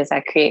of it is I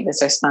create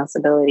this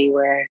responsibility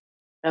where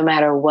no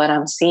matter what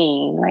I'm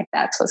seeing, like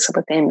that's what's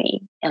within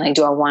me. And like,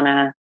 do I want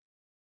to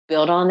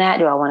build on that?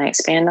 Do I want to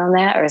expand on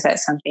that? Or is that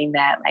something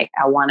that like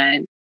I want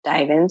to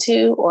dive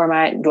into? Or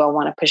do I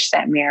want to push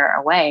that mirror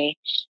away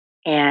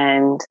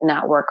and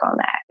not work on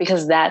that?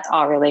 Because that's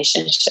all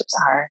relationships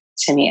are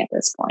to me at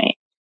this point.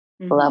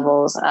 Mm-hmm.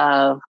 Levels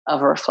of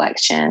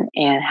reflection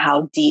and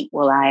how deep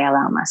will I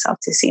allow myself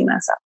to see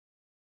myself?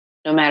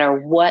 No matter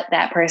what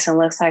that person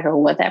looks like or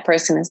what that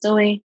person is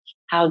doing,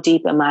 how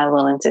deep am I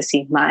willing to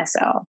see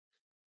myself?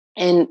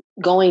 And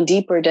going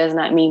deeper does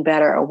not mean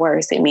better or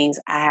worse. It means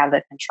I have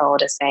the control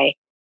to say,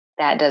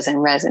 that doesn't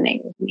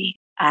resonate with me.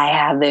 I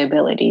have the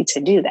ability to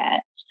do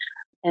that.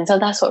 And so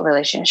that's what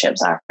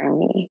relationships are for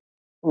me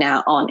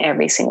now on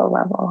every single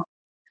level.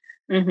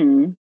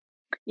 Mm-hmm.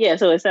 Yeah,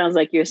 so it sounds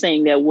like you're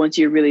saying that once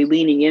you're really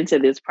leaning into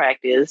this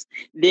practice,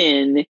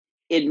 then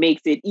it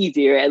makes it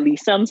easier, at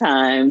least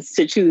sometimes,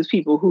 to choose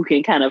people who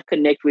can kind of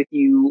connect with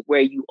you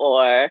where you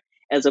are,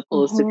 as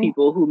opposed to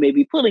people who may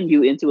be pulling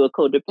you into a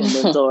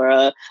codependence or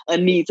a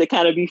need to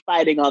kind of be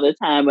fighting all the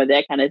time or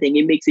that kind of thing.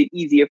 It makes it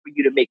easier for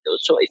you to make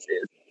those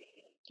choices.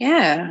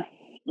 Yeah.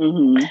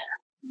 Mm-hmm.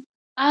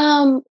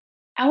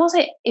 I won't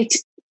say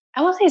it's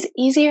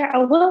easier. I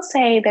will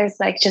say there's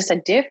like just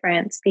a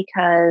difference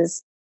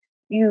because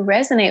you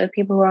resonate with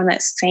people who are on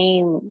that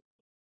same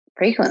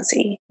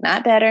frequency,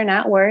 not better,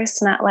 not worse,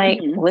 not like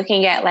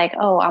looking at like,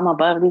 oh, I'm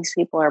above these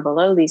people or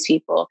below these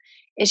people.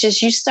 It's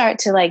just you start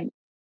to like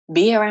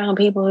be around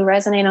people who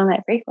resonate on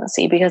that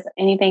frequency because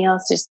anything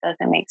else just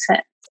doesn't make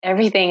sense.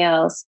 Everything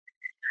else.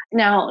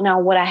 Now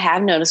what I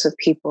have noticed with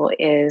people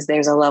is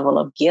there's a level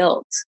of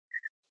guilt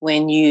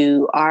when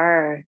you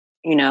are,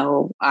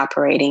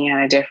 operating in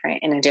a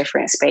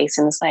different space.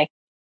 And it's like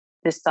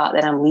this thought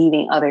that I'm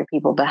leaving other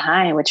people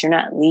behind, but you're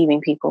not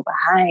leaving people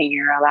behind.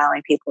 You're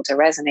allowing people to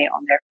resonate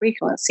on their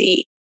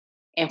frequency.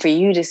 And for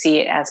you to see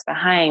it as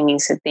behind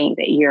means to think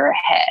that you're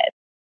ahead.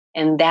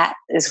 And that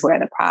is where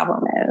the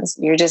problem is.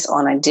 You're just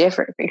on a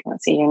different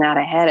frequency. You're not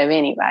ahead of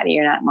anybody.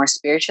 You're not more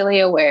spiritually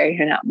aware.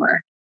 You're not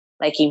more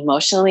like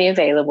emotionally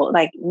available.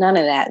 Like none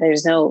of that.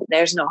 There's no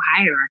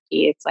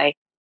hierarchy. It's like,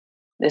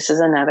 this is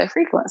another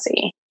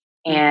frequency.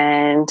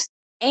 And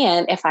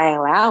if I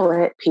allow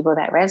it, people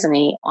that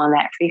resonate on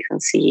that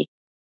frequency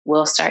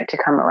will start to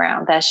come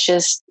around. That's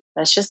just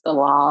the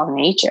law of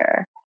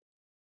nature.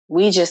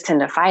 We just tend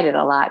to fight it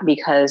a lot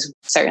because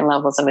certain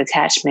levels of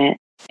attachment,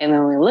 and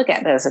when we look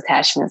at those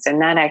attachments, they're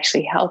not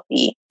actually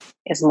healthy.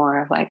 It's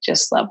more of like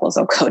just levels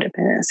of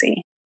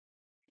codependency.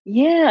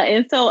 Yeah.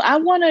 And so I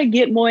want to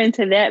get more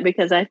into that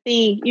because I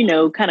think,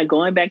 kind of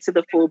going back to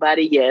the full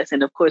body yes.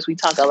 And of course, we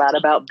talk a lot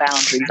about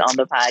boundaries on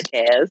the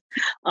podcast.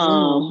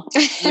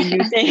 When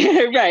you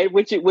say, right,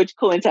 which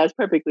coincides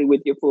perfectly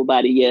with your full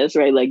body yes,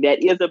 right? Like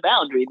that is a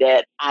boundary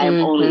that I'm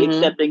only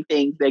accepting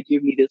things that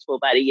give me this full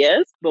body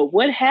yes. But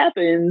what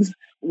happens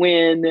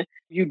when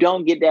you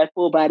don't get that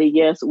full body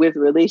yes with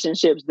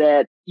relationships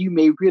that you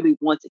may really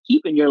want to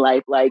keep in your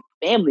life, like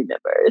family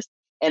members?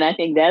 And I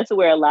think that's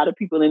where a lot of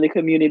people in the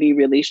community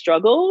really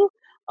struggle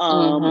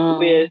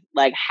with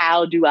like,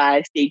 how do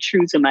I stay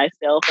true to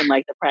myself and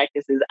like the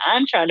practices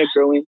I'm trying to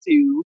grow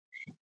into,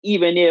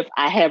 even if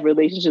I have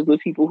relationships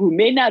with people who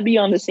may not be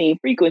on the same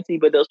frequency,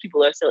 but those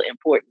people are still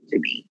important to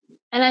me.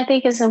 And I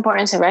think it's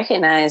important to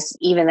recognize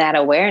even that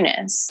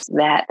awareness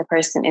that the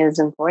person is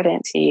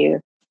important to you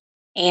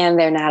and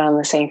they're not on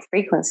the same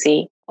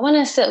frequency. I want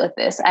to sit with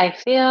this. I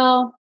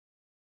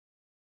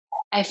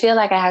feel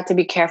like I have to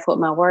be careful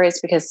with my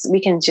words because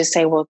we can just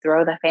say, well,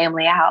 throw the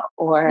family out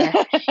or,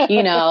 right.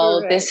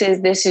 this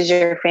is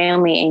your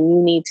family and you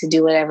need to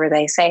do whatever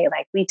they say.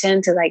 Like we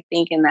tend to like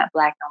think in that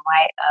black and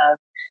white of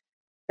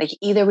like,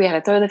 either we got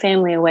to throw the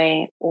family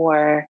away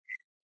or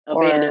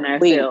abandon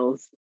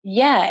ourselves.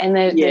 And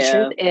the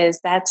truth is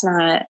that's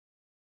not,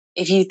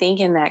 if you think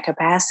in that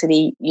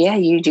capacity,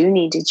 you do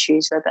need to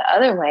choose. But the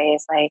other way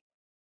is like,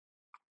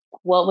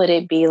 what would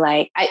it be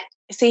like?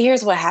 See,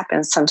 here's what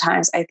happens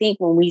sometimes. I think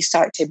when we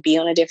start to be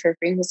on a different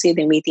frequency,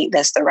 then we think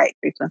that's the right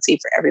frequency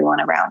for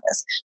everyone around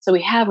us. So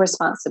we have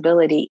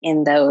responsibility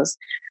in those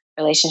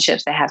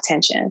relationships that have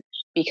tension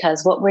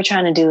because what we're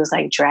trying to do is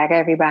like drag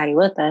everybody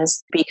with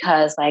us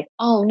because like,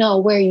 oh no,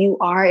 where you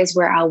are is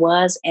where I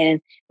was. And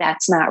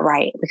that's not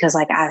right because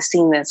like I've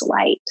seen this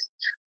light.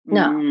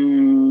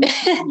 No,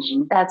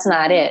 that's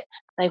not it.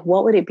 Like,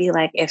 what would it be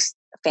like if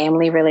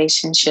family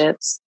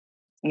relationships,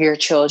 your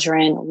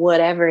children,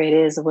 whatever it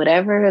is,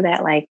 whatever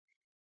that like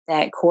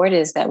that cord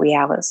is that we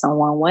have with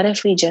someone, what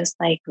if we just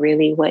like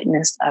really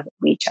witnessed of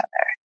each other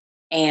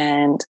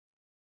and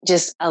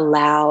just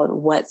allowed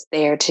what's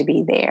there to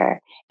be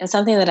there? And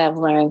something that I've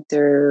learned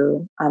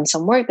through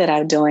some work that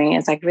I'm doing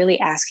is like really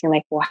asking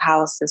like, well,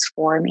 how is this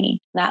for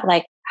me? Not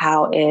like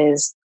how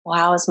is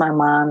my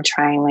mom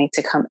trying like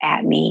to come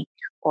at me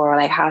or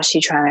like how is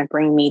she trying to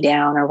bring me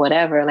down or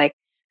whatever? Like,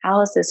 how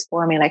is this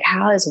for me? Like,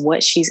 how is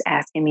what she's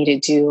asking me to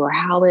do or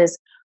how is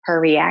her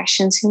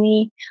reaction to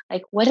me?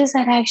 Like, what is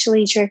that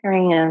actually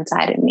triggering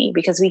inside of me?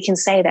 Because we can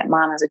say that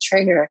mom is a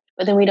trigger,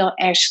 but then we don't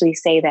actually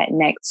say that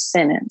next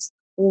sentence.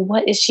 Well,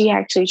 what is she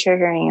actually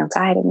triggering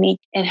inside of me?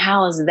 And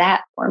how is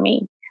that for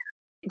me?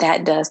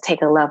 That does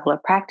take a level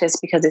of practice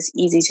because it's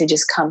easy to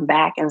just come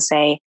back and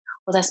say,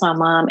 well, that's my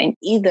mom. And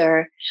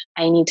either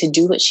I need to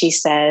do what she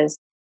says,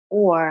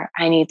 or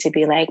I need to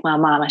be like, my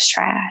mom is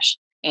trash.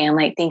 And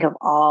like, think of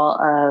all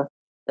of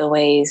the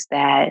ways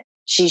that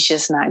she's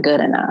just not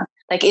good enough.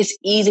 Like, it's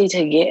easy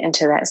to get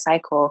into that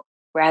cycle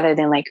rather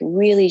than like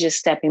really just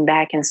stepping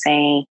back and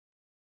saying,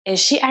 is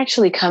she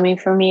actually coming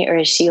for me? Or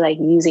is she like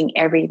using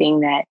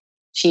everything that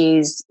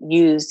she's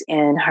used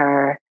in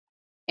her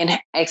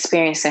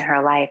experience in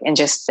her life and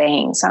just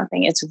saying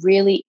something. It's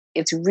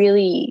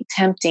really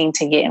tempting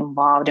to get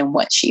involved in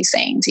what she's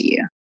saying to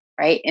you,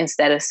 right?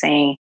 Instead of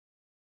saying,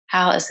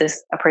 how is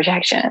this a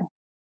projection?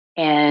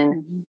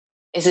 And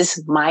is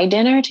this my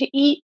dinner to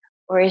eat?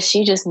 Or is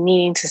she just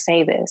needing to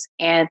say this?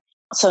 And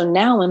so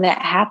now when that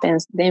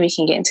happens, then we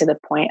can get into the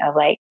point of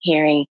like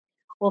hearing,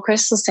 well,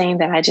 Crystal's saying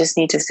that I just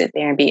need to sit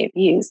there and be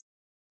abused.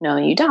 No,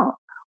 you don't.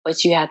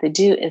 What you have to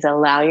do is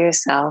allow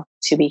yourself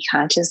to be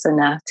conscious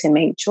enough to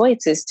make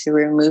choices to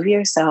remove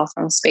yourself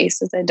from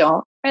spaces that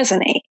don't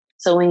resonate.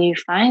 So when you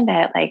find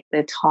that like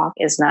the talk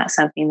is not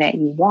something that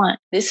you want,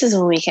 this is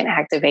when we can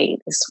activate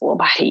this full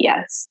body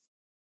yes.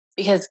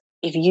 Because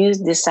if you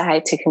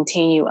decide to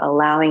continue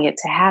allowing it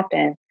to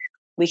happen,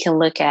 we can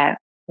look at,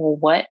 well,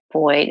 what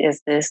void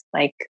is this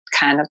like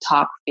kind of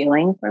talk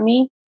feeling for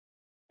me?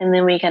 And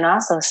then we can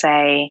also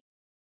say,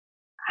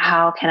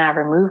 how can I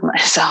remove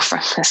myself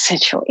from this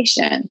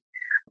situation?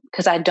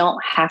 Because I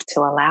don't have to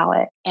allow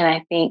it. And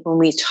I think when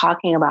we're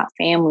talking about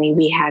family,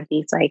 we have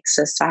these like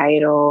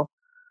societal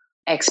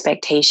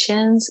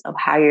expectations of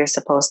how you're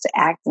supposed to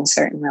act in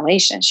certain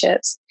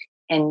relationships.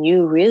 And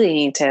you really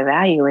need to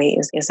evaluate,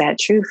 is that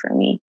true for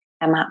me?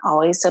 Am I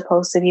always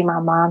supposed to be my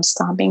mom's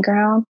stomping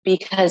ground?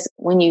 Because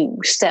when you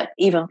step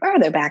even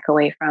further back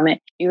away from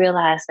it, you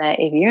realize that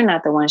if you're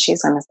not the one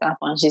she's going to stomp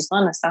on, she's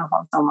going to stomp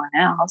on someone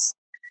else.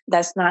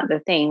 That's not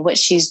the thing. What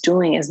she's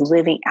doing is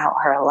living out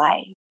her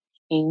life.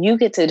 And you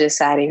get to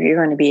decide if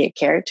you're going to be a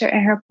character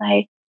in her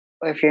play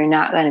or if you're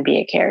not going to be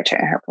a character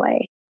in her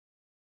play.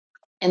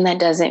 And that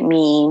doesn't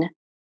mean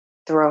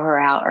throw her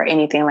out or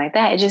anything like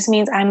that. It just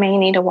means I may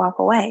need to walk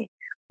away.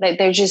 Like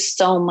there's just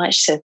so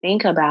much to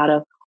think about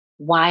of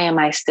why am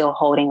I still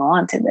holding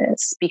on to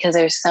this? Because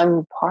there's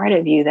some part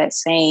of you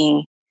that's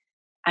saying,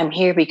 I'm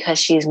here because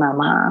she's my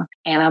mom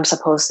and I'm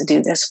supposed to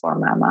do this for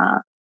my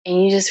mom.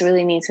 And you just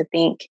really need to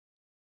think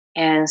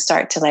and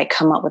start to like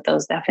come up with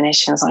those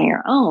definitions on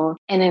your own.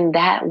 And in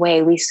that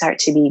way, we start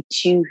to be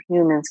two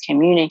humans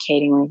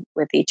communicating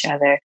with each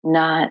other,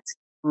 not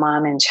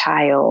mom and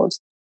child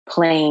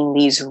playing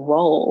these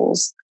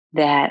roles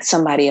that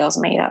somebody else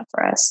made up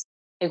for us.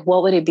 Like,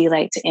 what would it be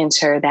like to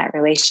enter that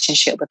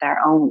relationship with our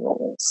own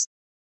rules?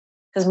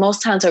 Because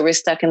most times when we're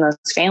stuck in those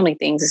family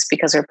things, it's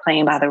because we're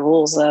playing by the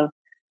rules of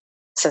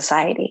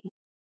society.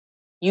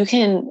 You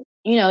can,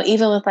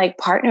 even with like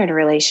partnered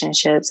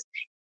relationships,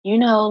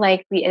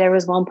 like there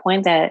was one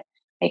point that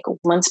like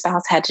one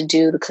spouse had to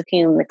do the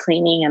cooking and the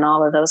cleaning and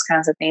all of those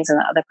kinds of things, and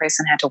the other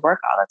person had to work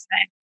all the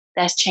time.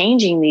 That's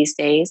changing these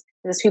days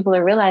because people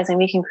are realizing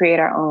we can create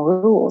our own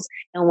rules.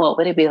 And what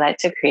would it be like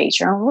to create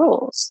your own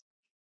rules?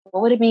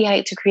 What would it be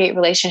like to create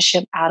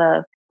relationship out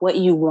of what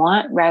you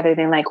want rather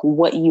than like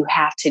what you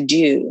have to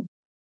do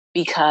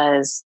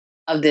because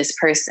of this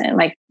person?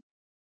 Like,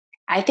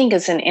 I think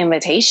it's an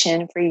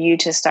invitation for you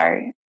to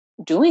start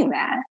doing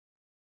that.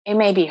 It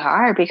may be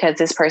hard because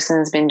this person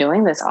has been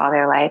doing this all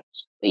their life,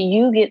 but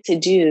you get to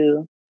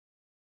do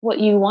what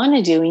you want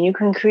to do and you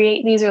can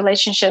create these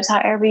relationships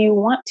however you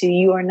want to.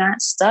 You are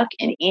not stuck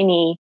in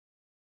any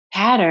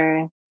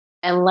pattern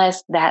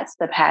unless that's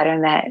the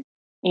pattern that,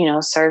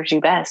 serves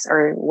you best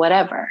or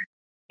whatever.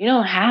 You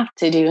don't have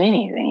to do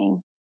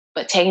anything,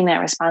 but taking that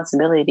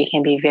responsibility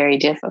can be very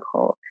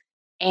difficult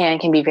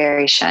and can be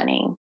very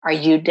shunning. Are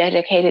you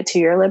dedicated to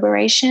your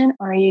liberation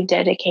or are you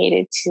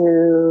dedicated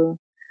to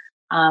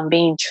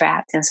being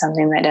trapped in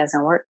something that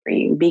doesn't work for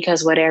you?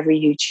 Because whatever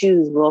you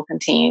choose will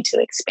continue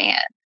to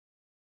expand.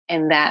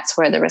 And that's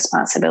where the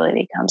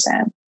responsibility comes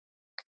in.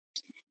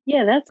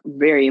 Yeah, that's a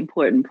very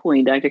important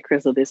point, Dr.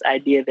 Crystal, this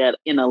idea that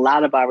in a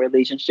lot of our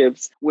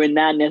relationships, we're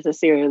not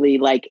necessarily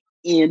like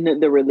in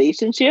the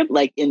relationship,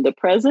 like in the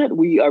present.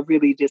 We are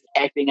really just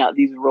acting out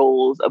these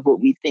roles of what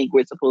we think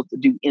we're supposed to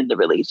do in the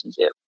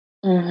relationship.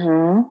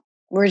 Mm-hmm.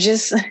 We're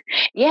just,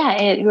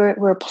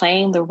 we're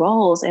playing the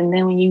roles. And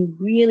then when you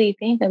really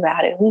think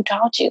about it, who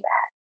taught you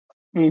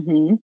that?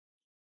 Mm-hmm.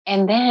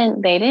 And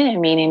then they didn't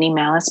mean any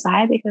malice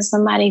by it because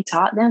somebody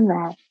taught them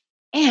that.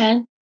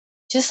 And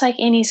just like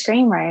any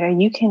screenwriter,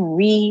 you can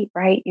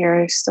rewrite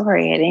your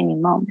story at any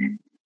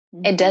moment.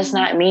 Mm-hmm. It does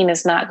not mean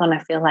it's not going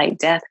to feel like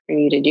death for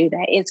you to do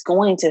that. It's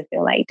going to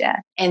feel like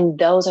death. And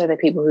those are the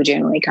people who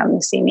generally come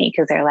to see me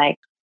because they're like,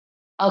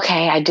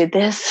 okay, I did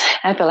this.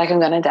 I feel like I'm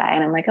going to die.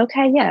 And I'm like,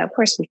 okay, yeah, of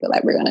course we feel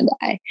like we're going to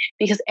die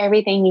because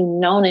everything you've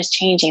known is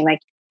changing.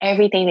 Like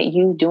everything that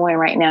you're doing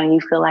right now,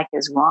 you feel like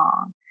is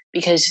wrong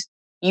because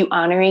you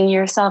honoring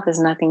yourself is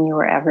nothing you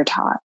were ever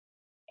taught.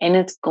 And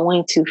it's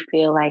going to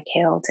feel like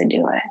hell to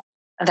do it.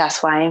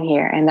 That's why I'm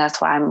here. And that's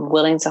why I'm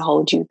willing to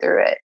hold you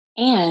through it.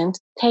 And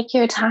take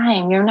your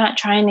time. You're not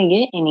trying to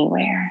get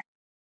anywhere.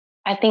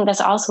 I think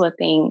that's also a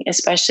thing,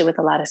 especially with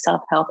a lot of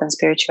self-help and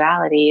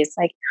spirituality. It's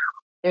like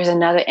there's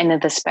another end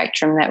of the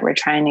spectrum that we're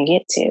trying to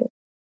get to.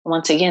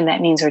 Once again,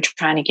 that means we're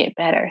trying to get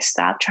better.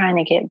 Stop trying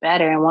to get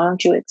better. And why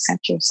don't you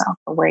accept yourself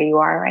for where you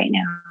are right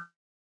now?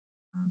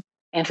 And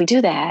if we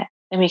do that,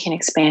 then we can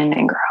expand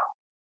and grow.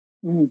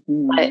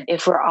 But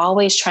if we're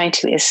always trying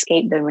to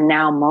escape the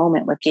now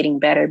moment with getting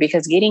better,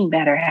 because getting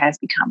better has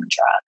become a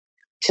drug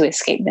to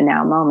escape the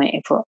now moment,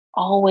 if we're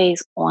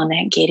always on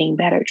that getting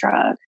better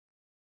drug,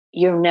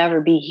 you'll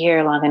never be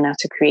here long enough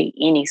to create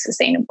any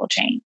sustainable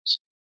change.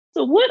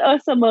 So what are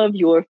some of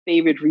your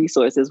favorite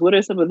resources? What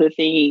are some of the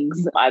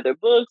things, either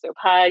books or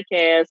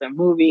podcasts or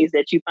movies,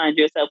 that you find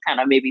yourself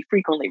kind of maybe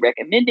frequently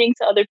recommending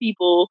to other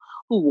people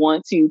who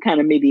want to kind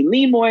of maybe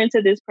lean more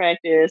into this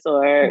practice,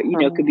 or,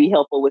 could be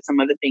helpful with some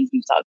of the things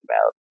you've talked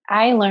about?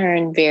 I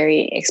learn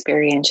very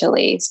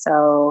experientially.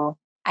 So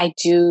I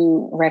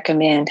do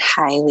recommend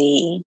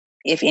highly,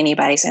 if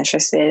anybody's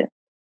interested,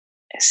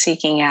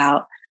 seeking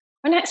out,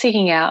 or not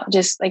seeking out,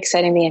 just like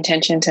setting the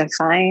intention to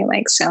find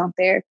like sound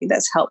therapy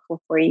that's helpful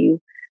for you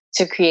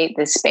to create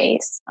this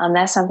space.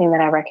 That's something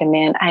that I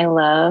recommend. I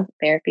love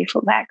therapy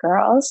for Black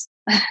girls.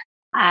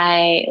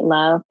 I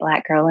love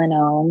Black Girl and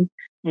Own.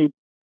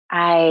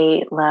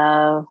 I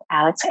love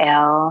Alex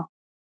L.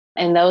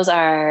 And those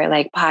are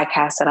like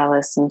podcasts that I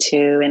listen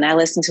to. And I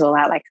listen to a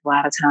lot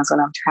of times when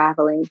I'm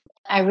traveling.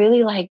 I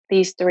really like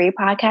these 3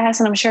 podcasts,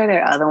 and I'm sure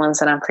there are other ones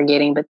that I'm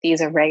forgetting, but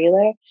these are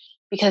regular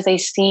because they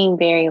seem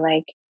very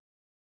like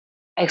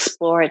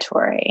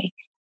exploratory,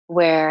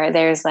 where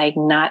there's like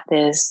not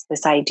this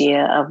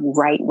idea of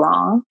right,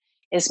 wrong.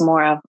 It's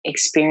more of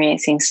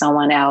experiencing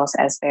someone else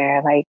as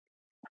they're like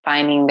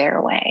finding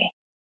their way.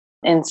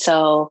 And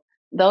so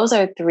those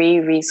are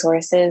 3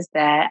 resources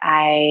that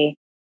I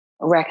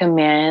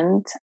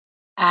recommend.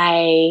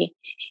 I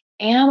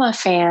am a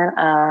fan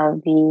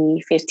of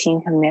the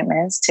 15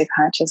 Commitments to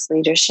Conscious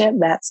Leadership.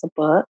 That's a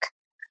book.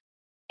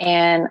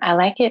 And I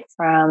like it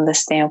from the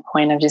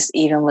standpoint of just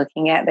even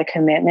looking at the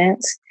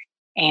commitments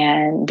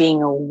and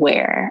being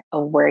aware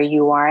of where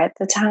you are at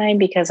the time,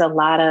 because a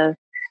lot of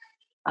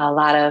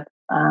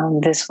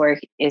this work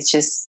is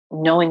just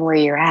knowing where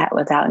you're at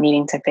without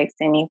needing to fix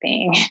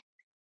anything.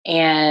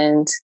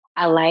 And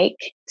I like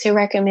to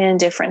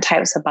recommend different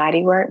types of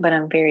body work, but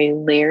I'm very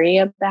leery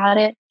about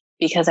it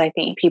because I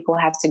think people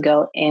have to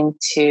go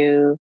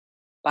into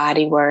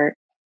body work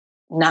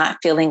not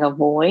feeling a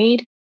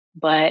void,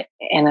 but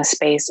in a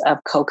space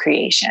of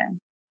co-creation.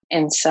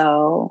 And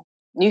so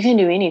you can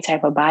do any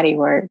type of body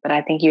work, but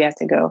I think you have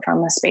to go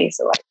from a space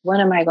of like,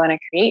 what am I going to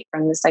create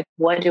from this? Like,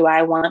 what do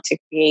I want to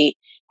create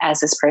as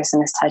this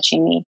person is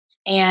touching me?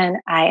 And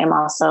I am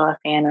also a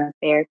fan of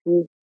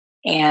therapy.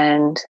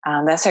 And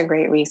that's a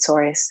great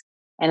resource.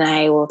 And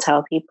I will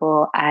tell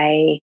people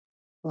I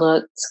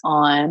looked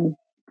on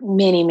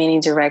many, many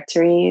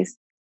directories.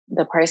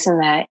 The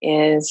person that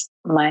is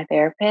my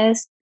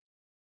therapist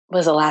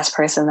was the last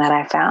person that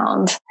I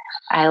found.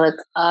 I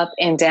looked up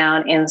and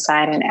down,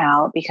 inside and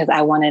out, because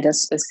I wanted a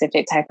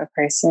specific type of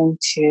person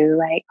to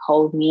like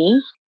hold me.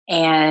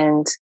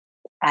 And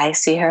I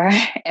see her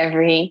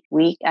every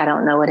week. I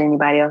don't know what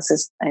anybody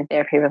else's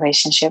therapy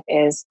relationship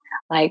is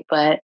like,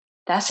 but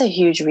that's a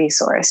huge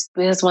resource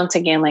because once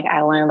again, like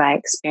I learned by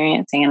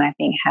experiencing, and I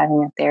think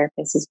having a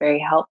therapist is very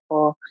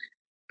helpful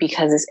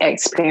because it's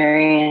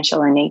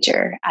experiential in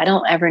nature. I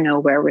don't ever know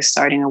where we're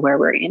starting or where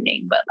we're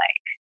ending, but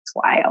like it's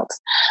wild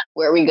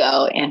where we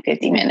go in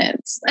 50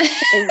 minutes.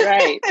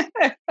 Right.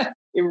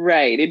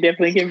 Right. It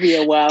definitely can be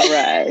a wild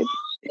ride.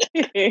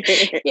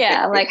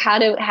 Yeah, like how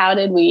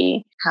did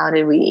we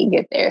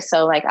get there?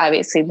 So like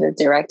obviously the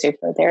directory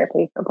for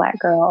therapy for Black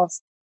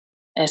girls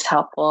is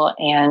helpful,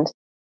 and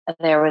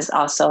there was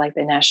also like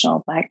the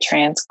National Black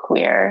Trans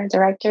Queer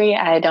Directory.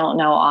 I don't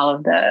know all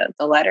of the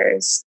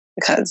letters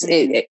because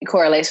it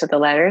correlates with the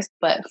letters,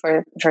 but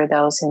for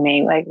those who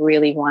may like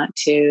really want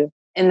to,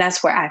 and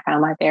that's where I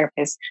found my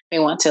therapist, may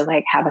want to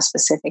like have a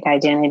specific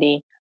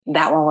identity,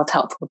 that one was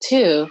helpful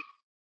too.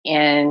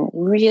 And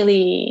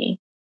really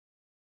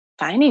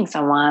finding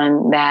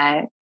someone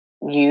that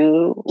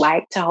you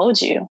like to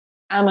hold you.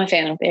 I'm a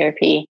fan of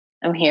therapy.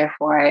 I'm here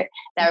for it.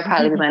 That would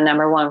probably be my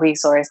number one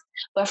resource,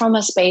 but from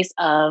a space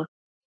of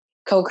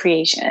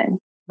co-creation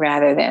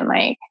rather than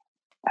like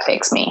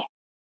fix me.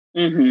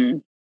 Mm-hmm.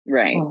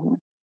 Right. Mm-hmm.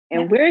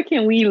 And where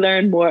can we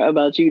learn more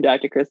about you,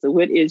 Dr. Crystal?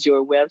 What is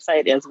your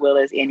website as well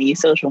as any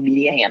social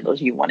media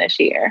handles you want to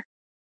share?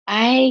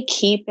 I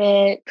keep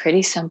it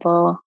pretty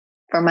simple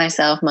for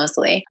myself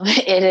mostly.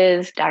 It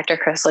is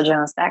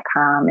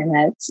drcrystaljones.com, and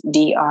that's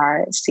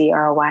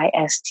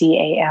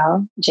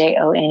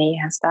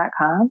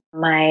drcrystaljones.com.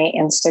 My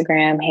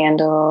Instagram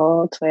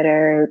handle,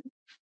 Twitter,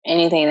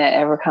 anything that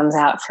ever comes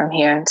out from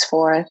here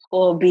henceforth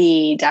will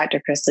be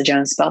Dr. Crystal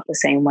Jones, spelled the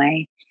same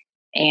way.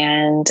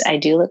 And I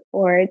do look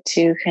forward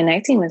to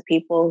connecting with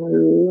people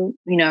who,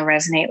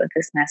 resonate with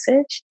this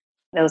message.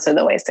 Those are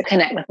the ways to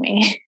connect with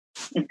me.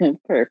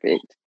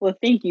 Perfect. Well,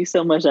 thank you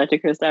so much, Dr.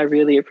 Crystal. I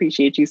really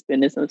appreciate you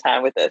spending some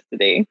time with us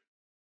today.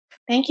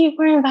 Thank you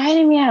for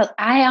inviting me out.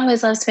 I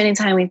always love spending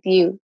time with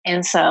you.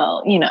 And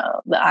so,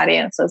 the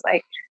audience was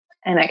like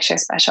an extra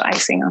special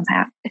icing on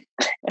top.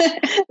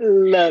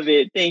 Love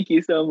it. Thank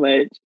you so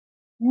much.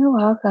 You're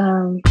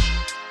welcome.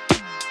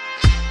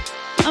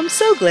 I'm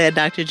so glad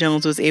Dr.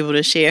 Jones was able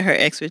to share her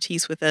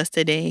expertise with us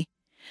today.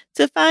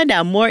 To find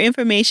out more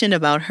information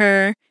about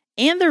her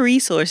and the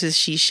resources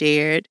she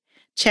shared,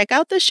 check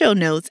out the show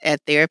notes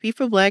at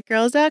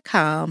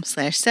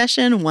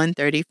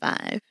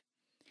therapyforblackgirls.com/session135.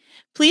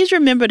 Please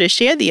remember to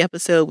share the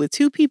episode with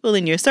 2 people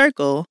in your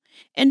circle,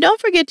 and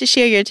don't forget to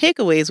share your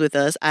takeaways with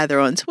us either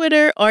on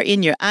Twitter or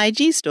in your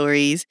IG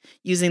stories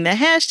using the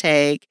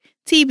hashtag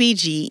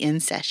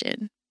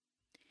TBGInSession.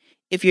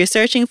 If you're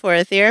searching for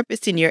a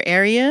therapist in your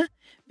area,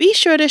 be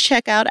sure to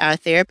check out our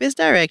therapist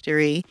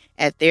directory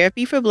at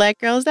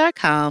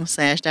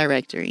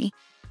therapyforblackgirls.com/directory.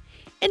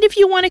 And if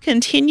you want to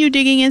continue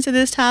digging into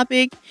this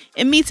topic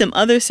and meet some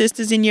other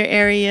sisters in your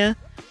area,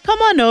 come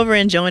on over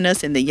and join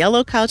us in the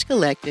Yellow Couch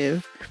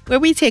Collective, where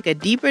we take a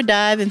deeper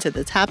dive into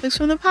the topics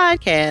from the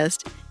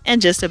podcast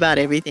and just about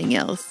everything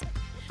else.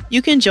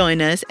 You can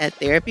join us at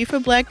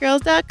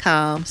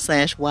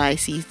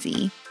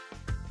therapyforblackgirls.com/YCC.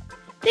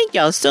 Thank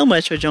y'all so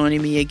much for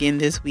joining me again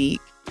this week.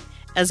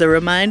 As a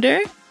reminder,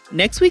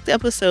 next week's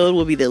episode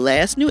will be the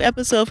last new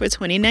episode for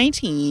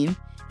 2019,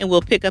 and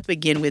we'll pick up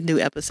again with new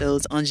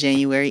episodes on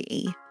January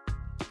 8th.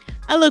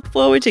 I look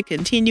forward to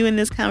continuing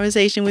this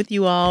conversation with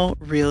you all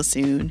real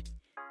soon.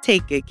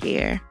 Take good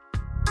care.